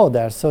this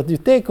model. So you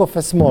take off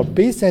a small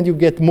piece and you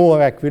get more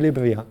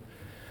equilibria.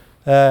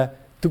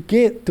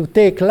 To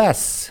take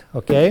less,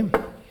 okay?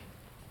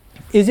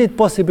 Is it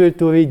possible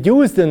to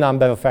reduce the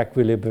number of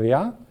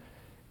equilibria?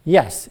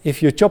 Yes,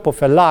 if you chop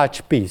off a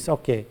large piece.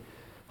 Okay,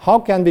 how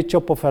can we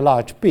chop off a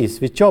large piece?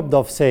 We chopped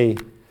off, say,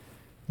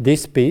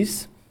 this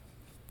piece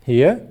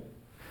here.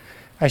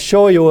 I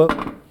show you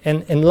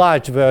an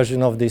enlarged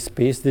version of this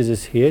piece. This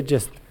is here,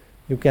 just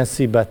you can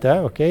see better,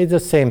 okay? It's the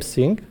same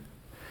thing.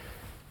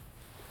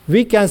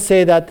 We can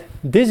say that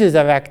this is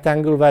a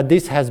rectangle where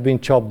this has been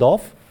chopped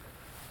off,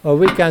 or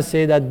we can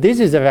say that this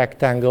is a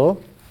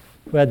rectangle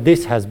where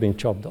this has been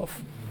chopped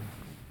off.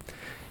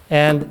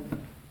 And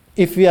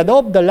if we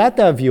adopt the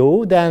latter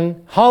view,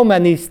 then how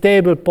many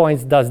stable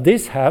points does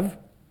this have?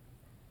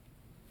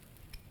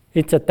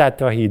 It's a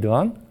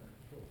tetrahedron.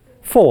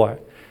 4.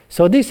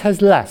 So this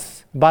has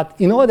less. But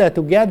in order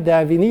to get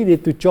there, we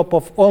needed to chop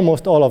off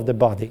almost all of the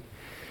body.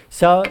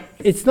 So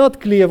it's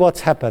not clear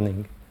what's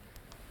happening.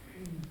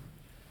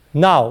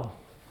 Now,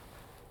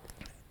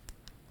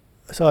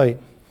 so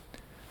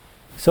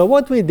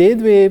what we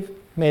did, we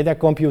made a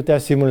computer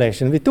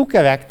simulation. We took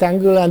a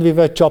rectangle and we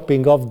were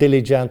chopping off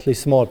diligently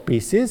small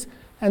pieces,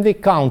 and we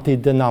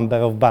counted the number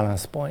of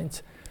balance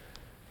points.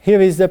 Here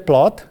is the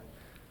plot.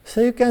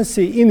 So you can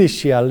see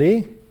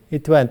initially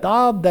it went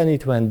up, then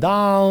it went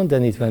down,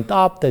 then it went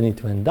up, then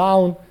it went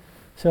down.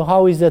 So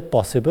how is that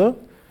possible?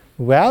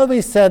 Well,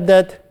 we said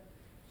that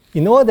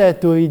in order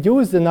to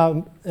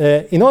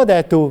in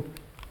order to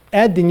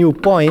add the new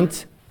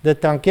points, the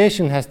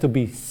truncation has to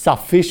be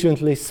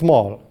sufficiently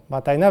small.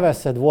 But I never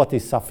said what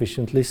is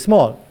sufficiently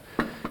small.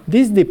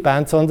 This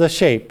depends on the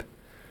shape.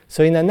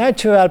 So in a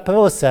natural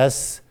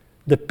process,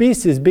 the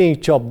pieces being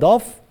chopped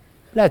off,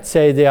 let's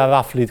say they are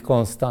roughly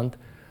constant.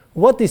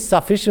 What is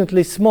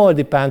sufficiently small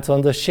depends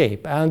on the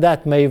shape, and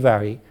that may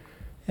vary.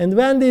 And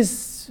when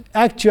this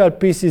actual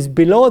piece is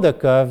below the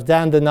curve,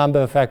 then the number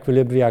of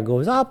equilibria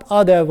goes up,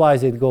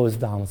 otherwise it goes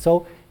down.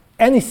 So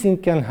anything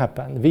can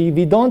happen.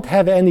 We don't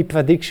have any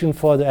prediction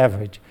for the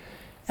average.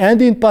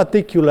 And in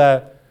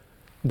particular,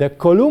 the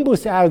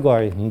Columbus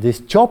algorithm, this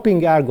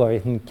chopping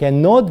algorithm,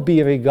 cannot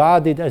be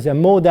regarded as a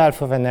model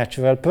for a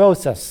natural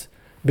process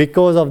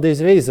because of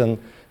this reason.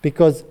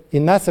 Because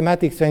in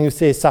mathematics, when you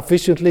say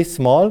sufficiently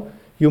small,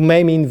 you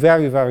may mean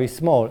very, very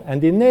small.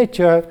 And in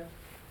nature,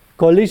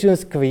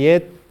 collisions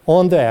create,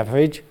 on the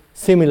average,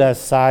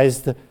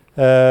 similar-sized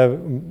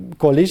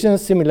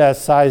collisions,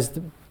 similar-sized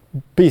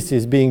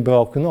pieces being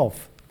broken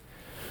off.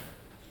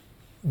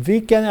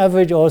 We can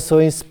average also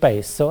in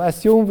space. So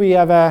assume we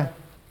have a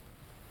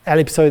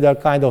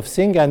ellipsoidal kind of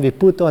thing, and we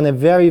put on a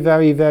very,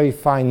 very, very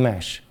fine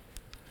mesh.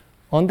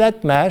 On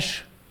that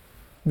mesh,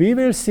 we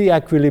will see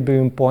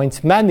equilibrium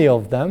points, many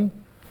of them,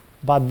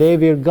 but they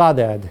will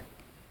gathered,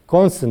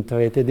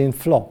 concentrated in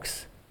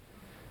flocks.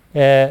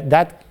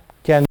 That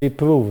can be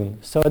proven.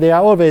 So they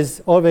are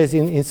always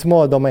in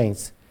small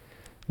domains.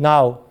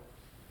 Now,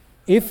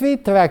 if we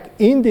track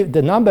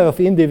the number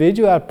of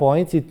individual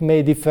points, it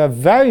may differ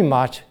very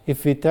much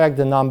if we track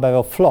the number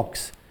of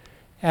flocks.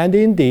 And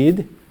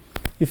indeed,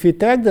 if we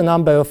track the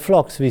number of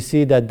flocks, we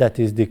see that that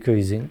is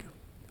decreasing.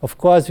 Of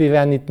course, we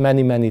ran it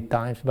many, many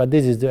times, but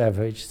this is the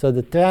average. So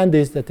the trend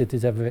is that it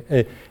is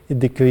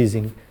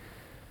decreasing.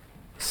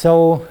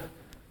 So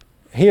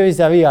here is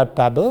a real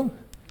pebble.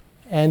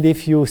 And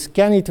if you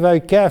scan it very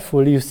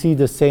carefully, you see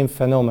the same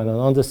phenomenon.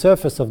 On the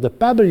surface of the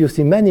pebble, you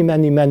see many,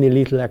 many, many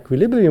little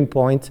equilibrium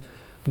points,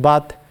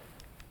 but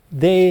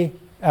they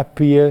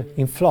appear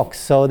in flocks.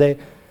 So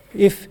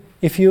if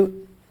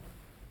you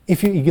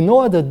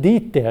ignore the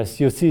details,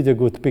 you see the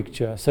good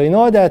picture. So in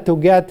order to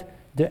get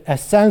a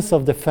sense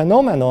of the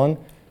phenomenon,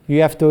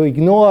 you have to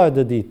ignore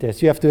the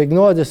details. You have to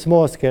ignore the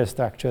small scale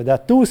structure. There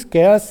are two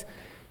scales,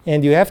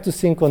 and you have to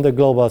think on the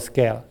global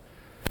scale.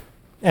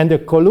 And the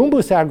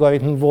Columbus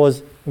algorithm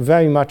was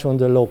very much on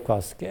the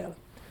local scale.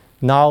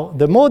 Now,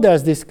 the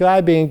models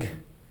describing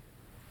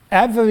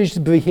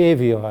averaged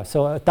behavior,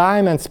 so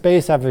time and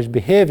space averaged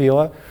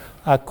behavior,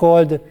 are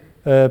called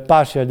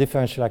partial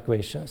differential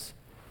equations.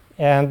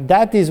 And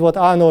that is what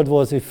Arnold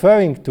was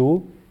referring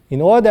to.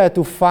 In order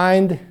to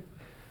find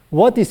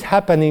what is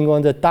happening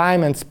on the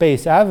time and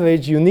space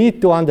average, you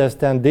need to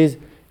understand this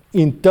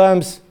in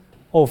terms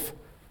of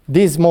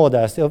these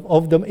models,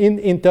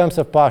 in terms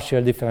of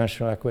partial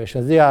differential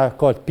equations. They are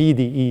called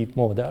PDE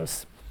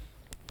models.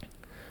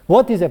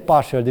 What is a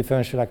partial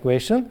differential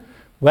equation?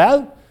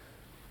 Well,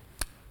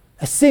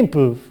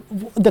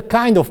 the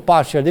kind of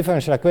partial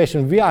differential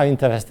equation we are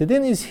interested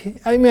in is,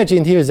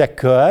 imagine here is a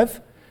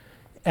curve,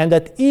 and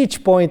at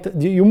each point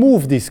you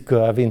move this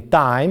curve in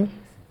time,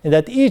 and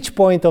at each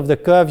point of the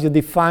curve you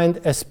define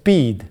a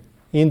speed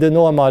in the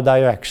normal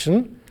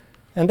direction,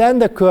 and then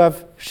the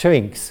curve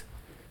shrinks.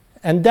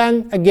 And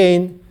then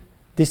again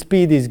the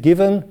speed is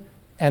given,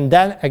 and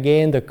then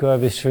again the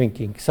curve is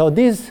shrinking. So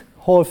this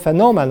whole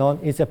phenomenon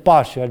is a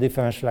partial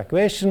differential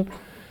equation.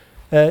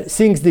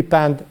 Things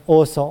depend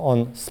also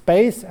on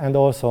space and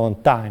also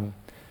on time.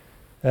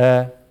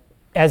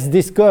 As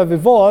this curve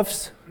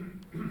evolves,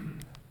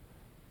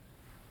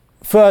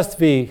 first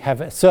we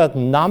have a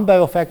certain number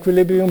of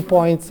equilibrium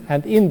points,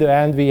 and in the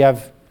end we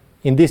have,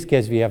 in this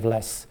case, we have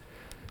less.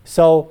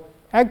 So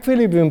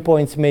equilibrium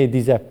points may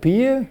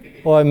disappear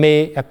or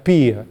may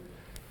appear.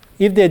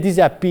 If they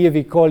disappear,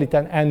 we call it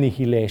an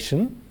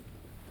annihilation.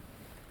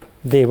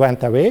 They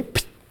went away.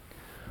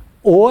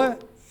 Or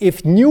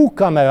if new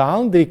come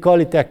around, we call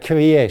it a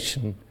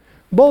creation.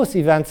 Both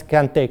events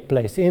can take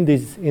place in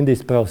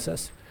this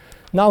process.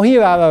 Now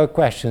here are our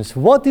questions.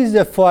 What is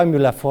the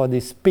formula for the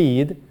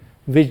speed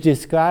which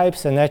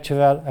describes a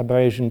natural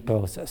aberration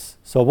process?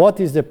 So what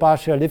is the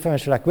partial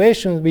differential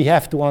equation we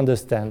have to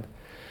understand?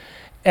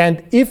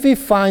 And if we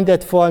find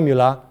that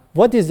formula,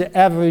 what is the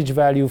average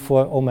value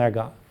for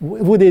omega?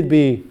 Would it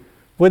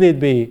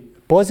be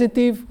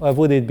positive or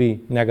would it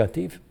be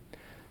negative?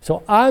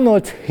 So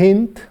Arnold's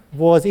hint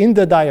was in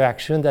the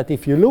direction that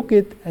if you look at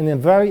it in a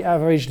very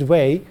averaged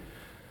way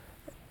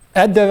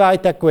at the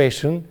right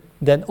equation,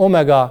 then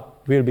omega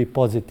will be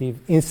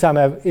positive.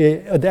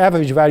 The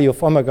average value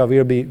of omega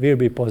will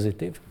be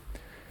positive.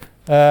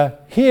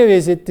 Here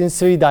is it in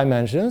 3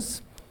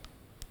 dimensions.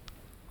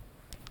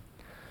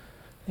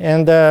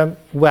 And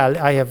well,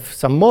 I have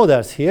some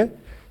models here.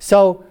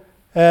 So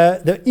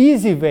the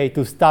easy way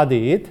to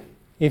study it,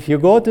 if you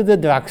go to the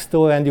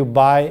drugstore and you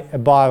buy a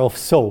bar of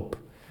soap,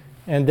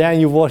 and then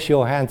you wash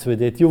your hands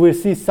with it, you will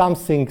see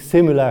something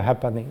similar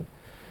happening.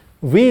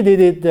 We did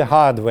it the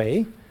hard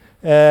way.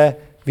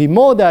 We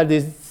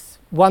modeled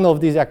one of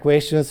these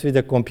equations with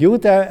a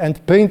computer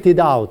and printed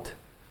out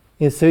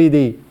in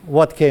 3D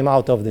what came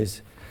out of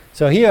this.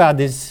 So here are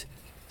these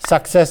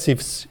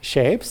successive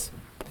shapes.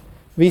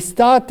 We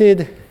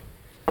started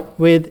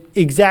with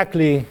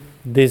exactly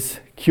this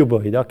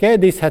cuboid. Okay,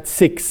 this had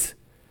 6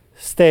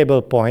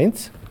 stable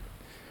points.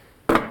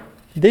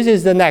 This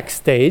is the next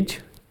stage.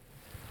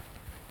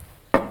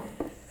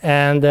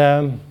 And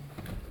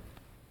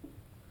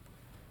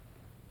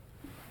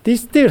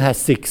this still has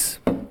 6.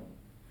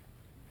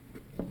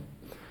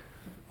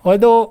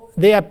 Although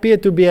they appear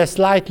to be a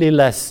slightly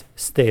less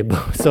stable,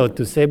 so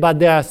to say, but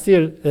they are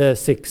still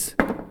 6.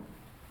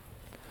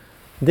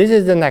 This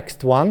is the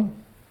next one,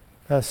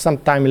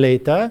 sometime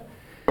later.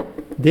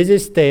 This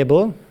is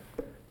stable.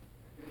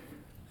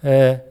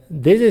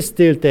 This is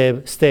still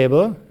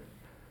stable,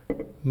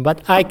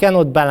 but I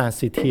cannot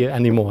balance it here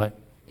anymore.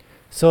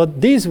 So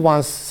these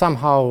ones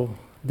somehow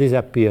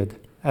disappeared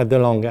at the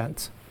long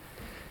ends.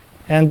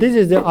 And this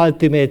is the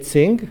ultimate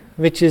thing,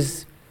 which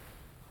is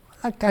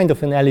a kind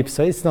of an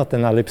ellipsoid. It's not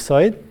an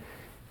ellipsoid.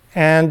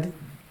 And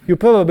you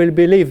probably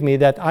believe me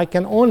that I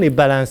can only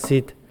balance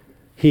it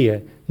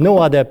here, no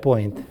other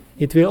point.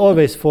 It will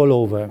always fall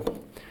over.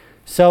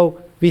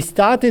 So we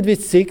started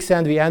with 6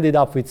 and we ended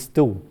up with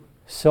 2.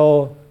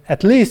 So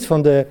at least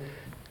from the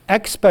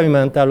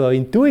experimental or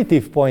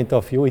intuitive point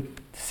of view, it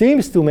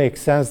seems to make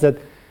sense that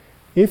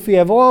if we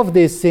evolve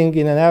this thing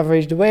in an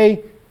averaged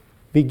way,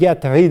 we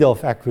get rid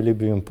of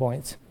equilibrium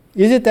points.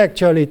 Is it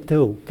actually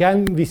true?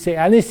 Can we say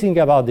anything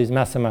about this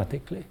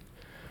mathematically?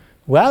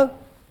 Well,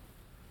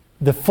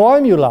 the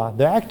formula,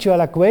 the actual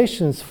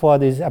equations for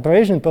these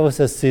aberration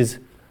processes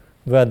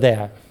were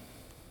there.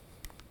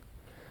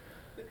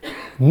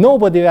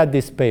 Nobody read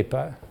this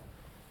paper.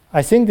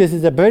 I think this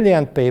is a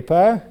brilliant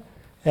paper,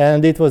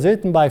 and it was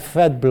written by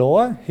Fred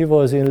Bloor. He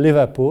was in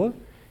Liverpool.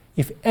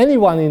 If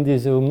anyone in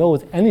this room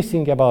knows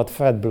anything about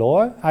Fred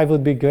Bloor, I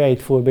would be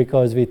grateful,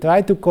 because we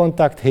tried to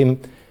contact him.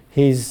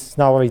 He's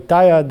now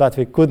retired, but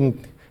we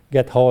couldn't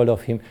get hold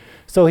of him.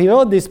 So he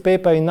wrote this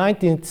paper in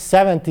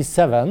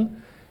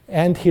 1977,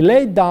 and he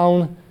laid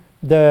down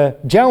the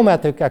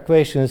geometric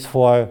equations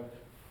for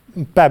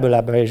pebble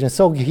aberration.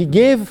 So he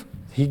gave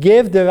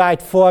the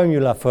right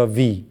formula for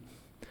V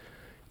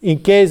in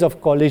case of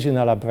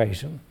collisional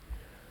aberration.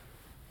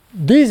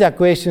 These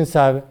equations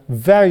are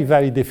very,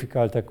 very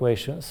difficult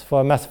equations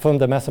from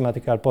the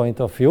mathematical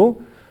point of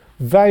view.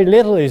 Very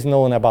little is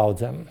known about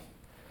them.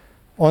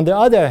 On the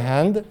other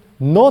hand,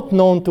 not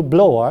known to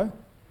Bloor,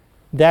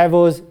 there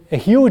was a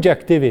huge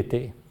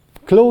activity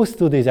close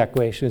to these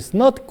equations,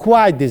 not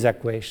quite these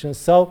equations.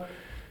 So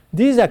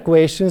these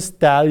equations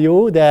tell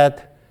you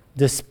that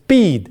the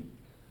speed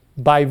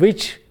by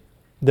which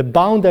the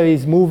boundary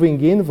is moving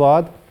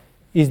inward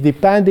is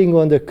depending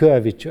on the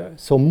curvature.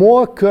 So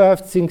more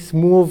curved things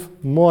move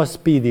more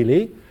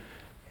speedily.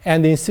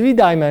 And in 3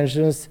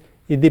 dimensions,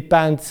 it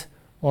depends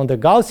on the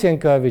Gaussian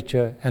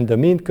curvature and the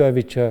mean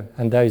curvature,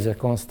 and there is a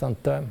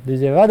constant term. This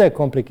is a rather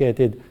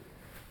complicated,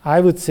 I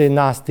would say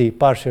nasty,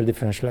 partial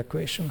differential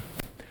equation.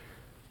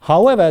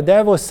 However,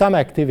 there was some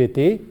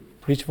activity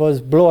which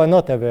was Bloor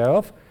not aware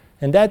of,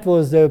 and that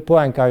was the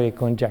Poincaré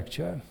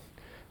conjecture,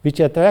 which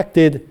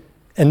attracted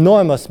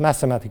enormous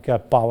mathematical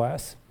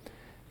powers.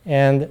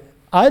 And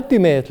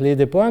ultimately,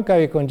 the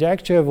Poincaré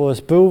conjecture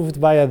was proved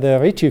via the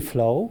Ricci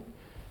flow,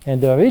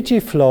 and the Ricci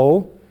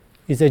flow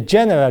is a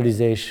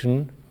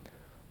generalization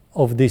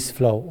of this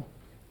flow.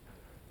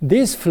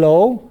 This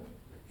flow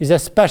is a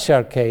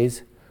special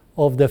case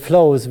of the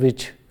flows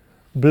which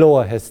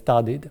Bloor has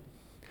studied.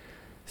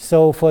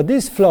 So for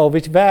this flow,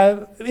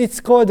 it's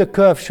called the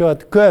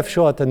curve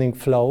shortening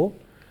flow,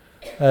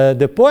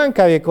 the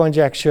Poincaré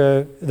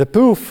conjecture, the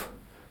proof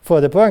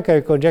for the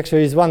Poincaré conjecture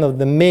is one of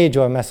the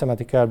major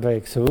mathematical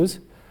breakthroughs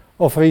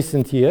of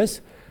recent years,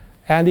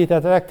 and it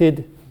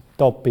attracted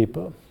top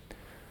people.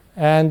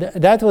 And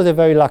that was a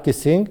very lucky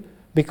thing,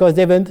 because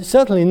they were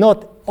certainly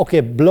not, okay,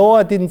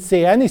 Bloor didn't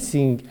say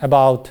anything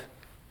about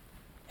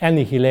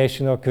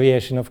annihilation or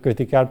creation of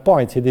critical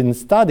points. He didn't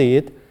study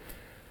it.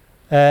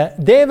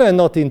 They were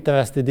not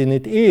interested in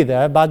it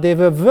either, but they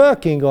were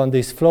working on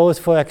these flows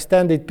for an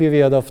extended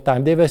period of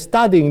time. They were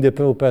studying the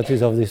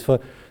properties of this flow.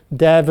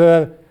 There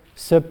were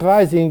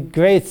surprising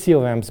great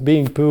theorems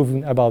being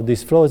proven about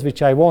these flows,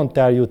 which I won't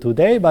tell you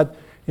today, but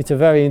it's a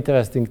very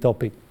interesting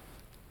topic.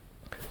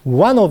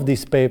 One of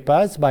these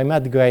papers by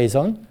Matt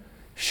Grayson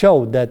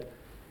showed that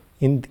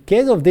in the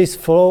case of this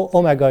flow,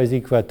 omega is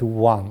equal to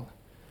 1.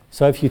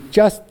 So if you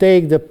just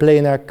take the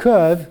planar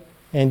curve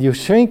and you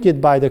shrink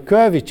it by the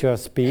curvature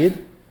speed,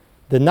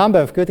 the number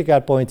of critical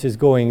points is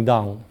going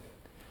down.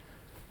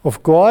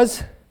 Of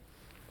course,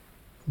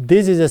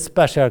 this is a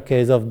special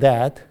case of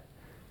that.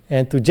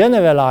 And to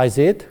generalize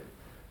it,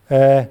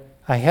 I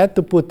had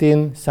to put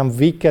in some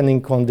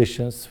weakening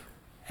conditions,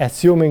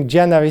 assuming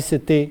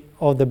genericity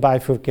of the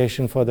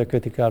bifurcation for the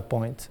critical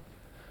points.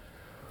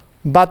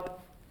 But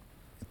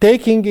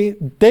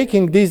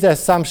taking these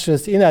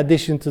assumptions in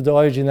addition to the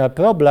original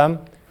problem,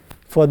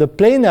 for the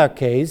planar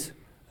case,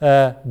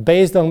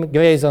 based on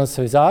Grayson's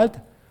result,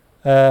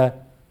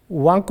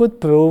 one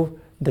could prove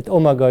that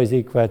omega is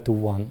equal to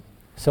 1.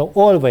 So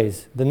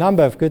always, the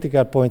number of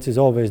critical points is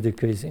always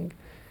decreasing.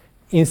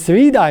 In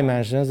 3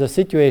 dimensions, the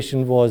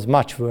situation was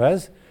much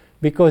worse,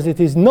 because it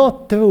is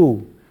not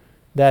true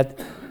that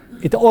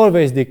it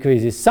always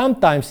decreases.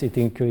 Sometimes it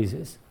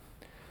increases.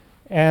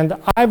 And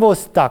I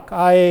was stuck.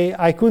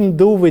 I couldn't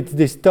do with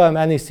this term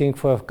anything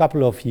for a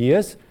couple of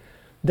years.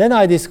 Then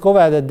I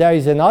discovered that there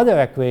is another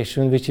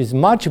equation which is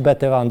much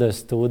better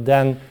understood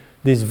than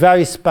these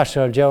very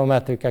special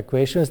geometric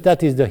equations.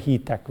 That is the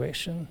heat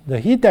equation. The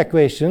heat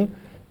equation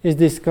is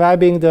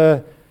describing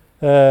the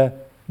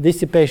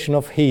dissipation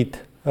of heat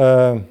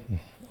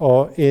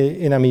or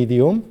in a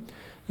medium.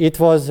 It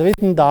was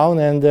written down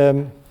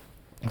and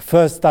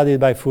first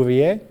studied by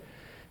Fourier.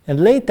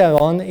 And later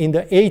on, in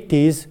the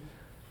 80s,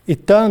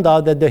 it turned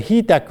out that the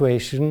heat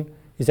equation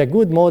is a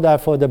good model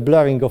for the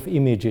blurring of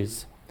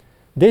images.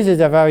 This is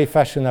a very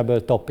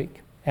fashionable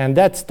topic. And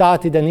that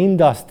started an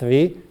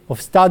industry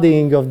of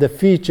studying of the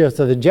features,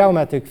 of the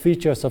geometric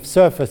features of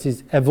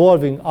surfaces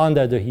evolving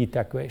under the heat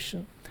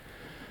equation.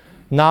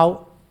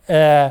 Now,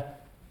 there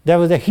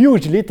was a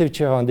huge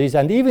literature on this,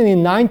 and even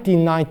in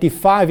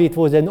 1995, it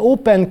was an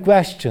open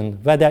question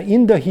whether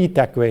in the heat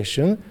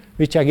equation,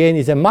 which again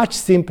is a much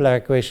simpler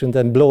equation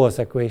than Bloor's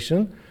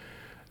equation,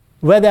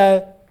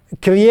 whether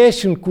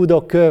creation could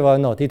occur or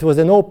not. It was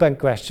an open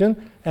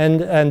question,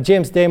 and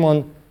James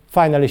Damon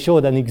finally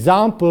showed an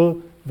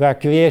example where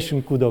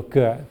creation could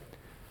occur.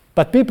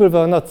 But people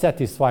were not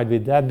satisfied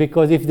with that,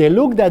 because if they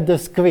looked at the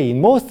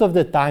screen, most of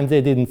the time they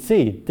didn't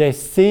see it. They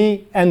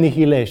see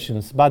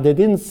annihilations, but they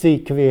didn't see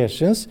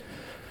creations.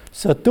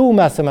 So 2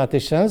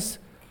 mathematicians,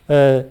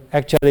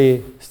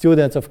 actually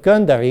students of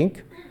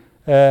Köndering,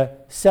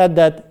 said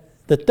that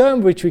the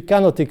term which we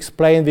cannot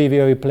explain, we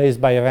will replace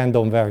by a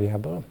random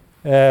variable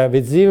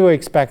with 0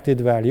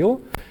 expected value.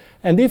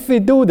 And if we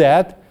do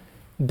that,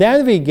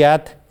 then we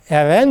get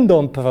a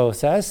random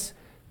process,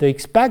 the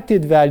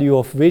expected value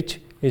of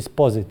which is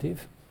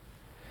positive.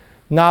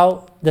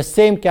 Now, the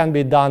same can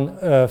be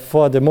done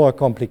for the more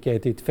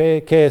complicated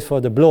case for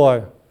the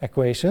Bloor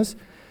equations.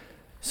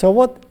 So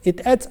what it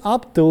adds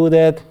up to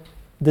that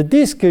the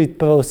discrete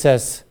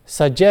process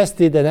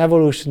suggested an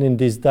evolution in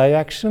this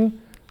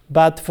direction,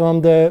 but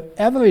from the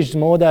averaged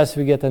models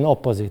we get an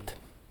opposite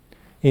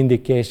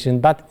indication,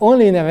 but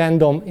only in a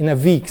random, in a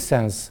weak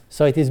sense.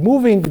 So it is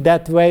moving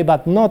that way,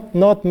 but not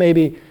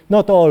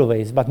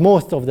always, but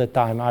most of the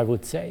time, I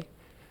would say.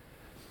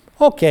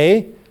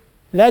 Okay,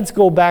 let's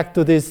go back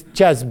to this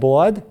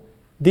chessboard.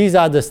 These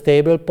are the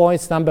stable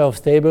points, number of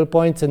stable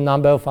points and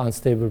number of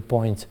unstable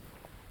points.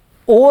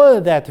 All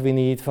that we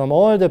need from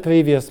all the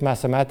previous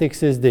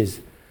mathematics is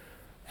this.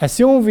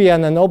 Assume we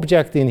have an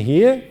object in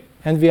here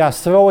and we are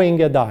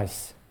throwing a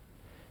dice.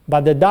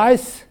 But the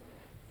dice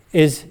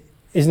is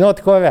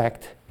not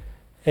correct.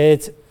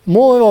 It's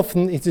more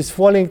often it is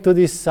falling to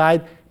this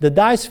side. The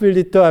dice will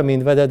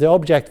determine whether the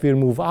object will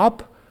move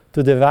up,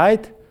 to the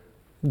right,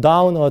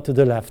 down, or to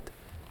the left.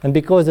 And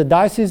because the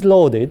dice is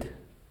loaded,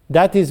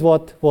 that is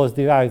what was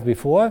derived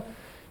before,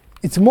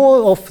 it's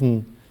more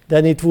often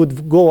that it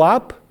would go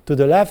up to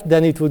the left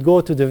than it would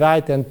go to the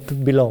right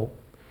and below.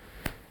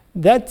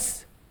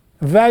 That's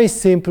a very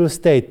simple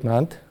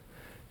statement.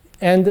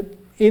 And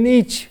in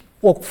each,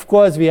 of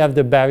course, we have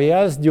the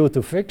barriers due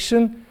to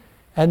friction.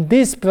 And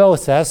this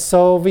process,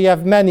 so we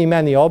have many,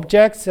 many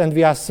objects, and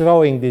we are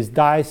throwing these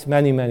dice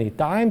many, many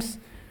times.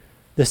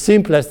 The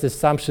simplest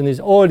assumption is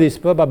all these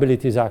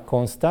probabilities are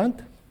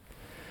constant.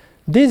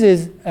 This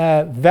is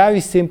a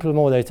very simple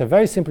model.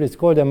 It's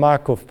called a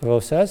Markov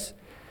process.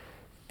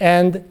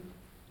 And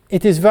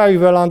it is very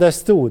well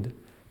understood.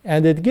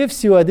 And it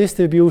gives you a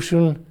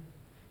distribution.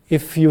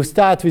 If you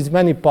start with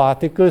many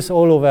particles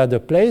all over the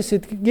place,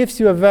 it gives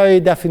you a very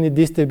definite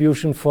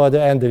distribution for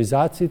the end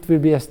results. It will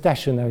be a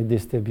stationary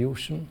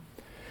distribution.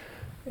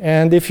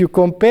 And if you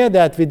compare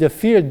that with the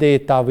field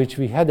data which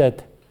we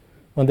had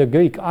on the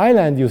Greek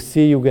island, you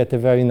see you get a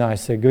very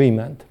nice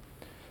agreement.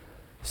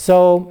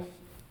 So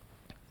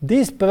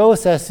this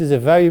process is a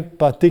very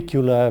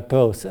particular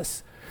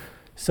process.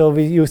 So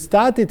you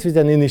start it with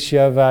an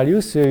initial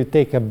value, so you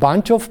take a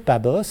bunch of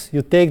pebbles,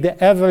 you take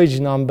the average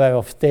number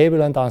of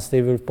stable and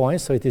unstable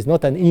points, so it is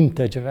not an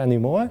integer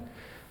anymore,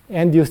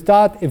 and you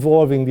start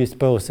evolving this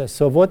process.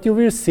 So what you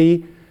will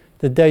see,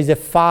 that there is a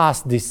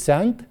fast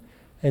descent,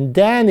 and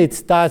then it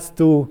starts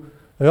to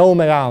roam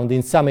around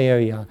in some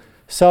area.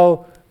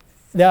 So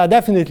there are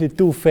definitely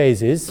two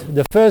phases.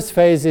 The first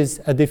phase is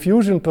a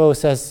diffusion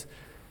process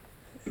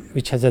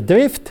which has a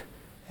drift,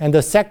 and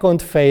the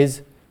second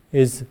phase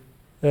is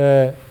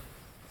a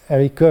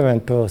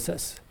recurrent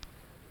process.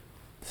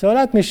 So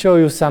let me show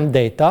you some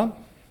data.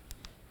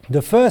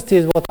 The first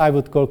is what I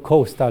would call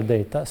coastal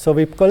data. So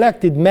we've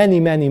collected many,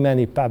 many,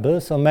 many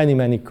pebbles on many,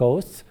 many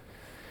coasts.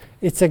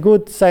 It's a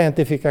good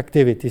scientific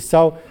activity.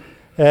 So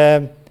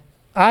I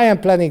am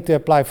planning to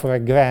apply for a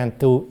grant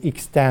to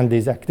extend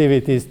these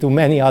activities to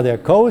many other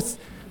coasts.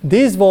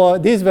 These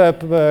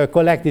were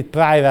collected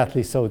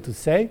privately, so to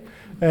say.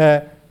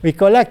 We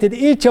collected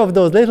each of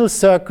those little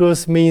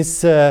circles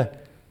means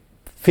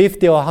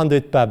 50 or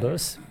 100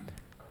 pebbles.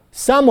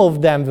 Some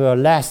of them were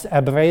less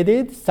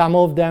abraded, some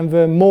of them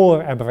were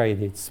more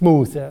abraded,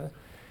 smoother.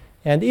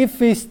 And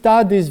if we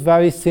start this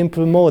very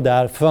simple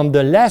model from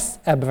the less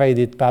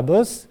abraded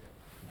pebbles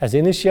as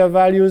initial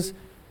values,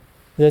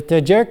 the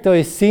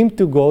trajectories seem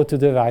to go to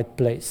the right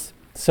place.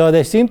 So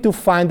they seem to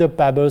find the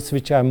pebbles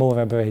which are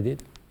more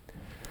abraded.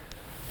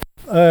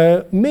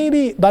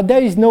 Maybe, but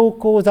there is no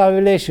causal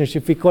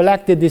relationship. We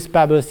collected these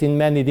pebbles in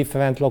many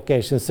different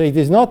locations. So it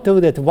is not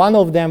true that one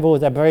of them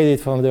was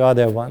abraded from the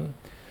other one.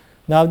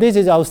 Now this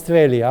is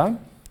Australia.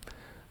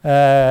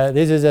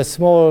 This is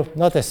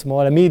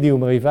a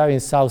medium river in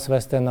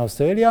southwestern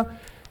Australia.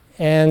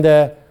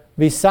 And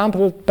we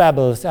sampled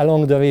pebbles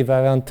along the river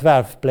around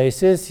 12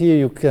 places. Here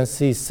you can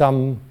see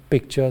some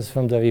pictures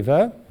from the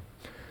river.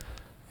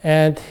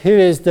 And here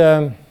is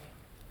the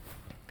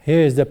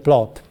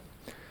plot.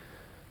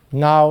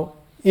 Now,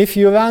 if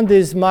you run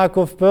this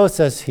Markov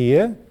process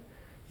here,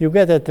 you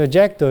get a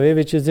trajectory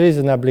which is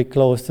reasonably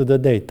close to the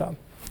data.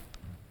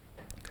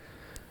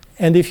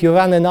 And if you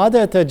run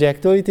another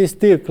trajectory, it is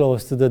still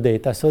close to the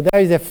data. So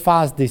there is a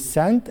fast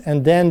descent,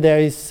 and then there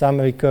is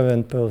some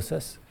recurrent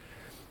process.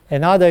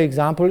 Another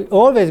example,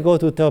 always go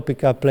to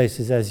tropical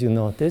places, as you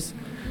notice.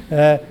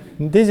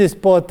 This is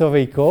Puerto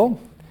Rico.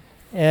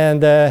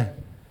 And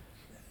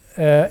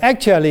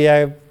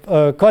actually,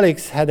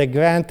 colleagues had a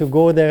grant to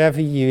go there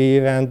every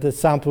year and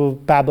sample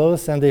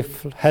pebbles, and they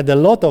had a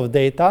lot of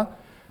data,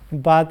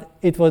 but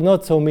it was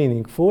not so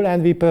meaningful.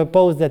 And we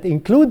proposed that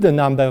include the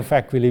number of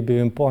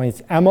equilibrium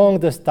points among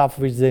the stuff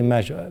which they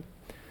measure.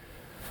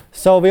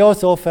 So we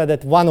also offered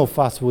that one of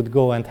us would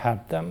go and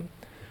help them.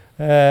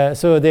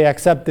 So they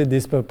accepted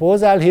this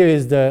proposal.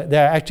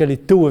 There are actually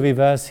two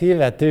rivers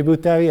here, a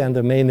tributary and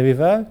the main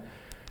river.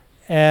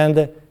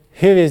 And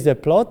here is the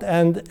plot.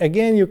 And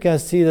again, you can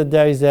see that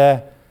there is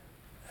a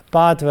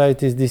part where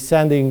it is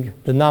descending,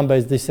 the number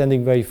is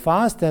descending very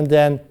fast, and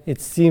then it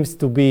seems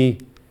to be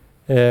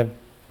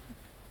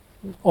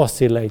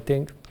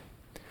oscillating.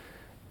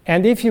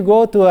 And if you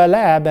go to a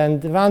lab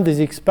and run this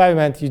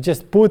experiment, you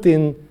just put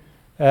in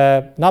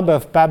number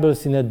of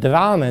pebbles in a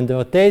drum and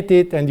rotate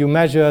it, and you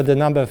measure the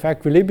number of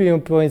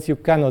equilibrium points, you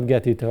cannot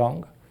get it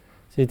wrong.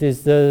 So it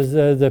is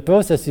the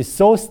process is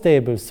so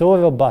stable, so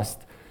robust,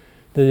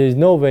 that there is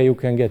no way you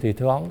can get it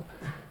wrong.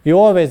 You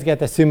always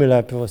get a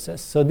similar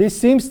process. So this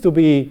seems to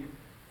be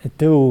a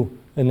true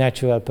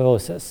natural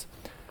process.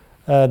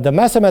 The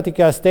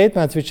mathematical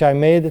statements which I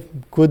made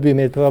could be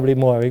made probably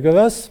more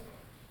rigorous.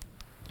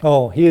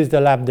 Oh, here's the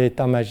lab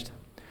data measured.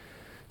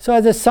 So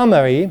as a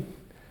summary,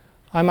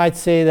 I might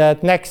say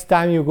that next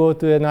time you go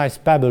to a nice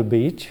pebble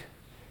beach,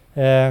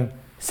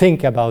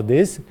 think about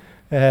this,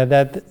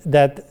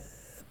 that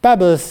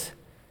pebbles,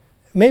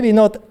 maybe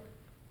not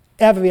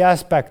every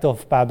aspect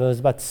of pebbles,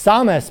 but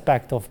some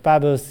aspect of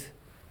pebbles,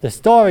 the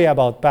story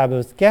about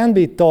pebbles can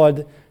be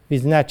told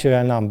with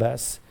natural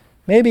numbers.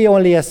 Maybe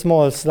only a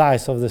small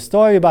slice of the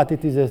story, but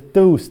it is a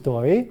true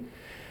story.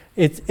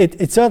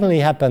 It's certainly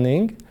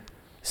happening.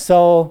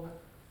 So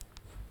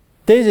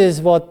this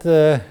is what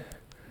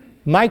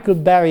Michael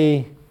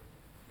Berry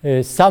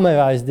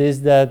summarized,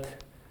 is that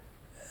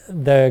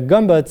the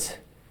Gombocs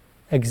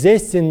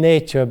exist in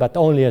nature, but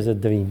only as a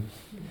dream.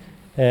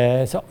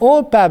 So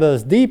all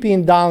pebbles, deep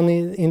down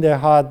in their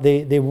heart,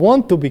 they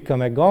want to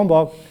become a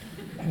Gomboc,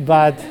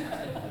 but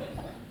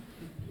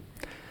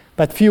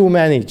few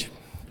manage.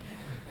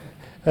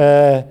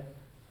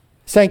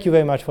 Thank you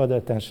very much for the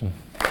attention.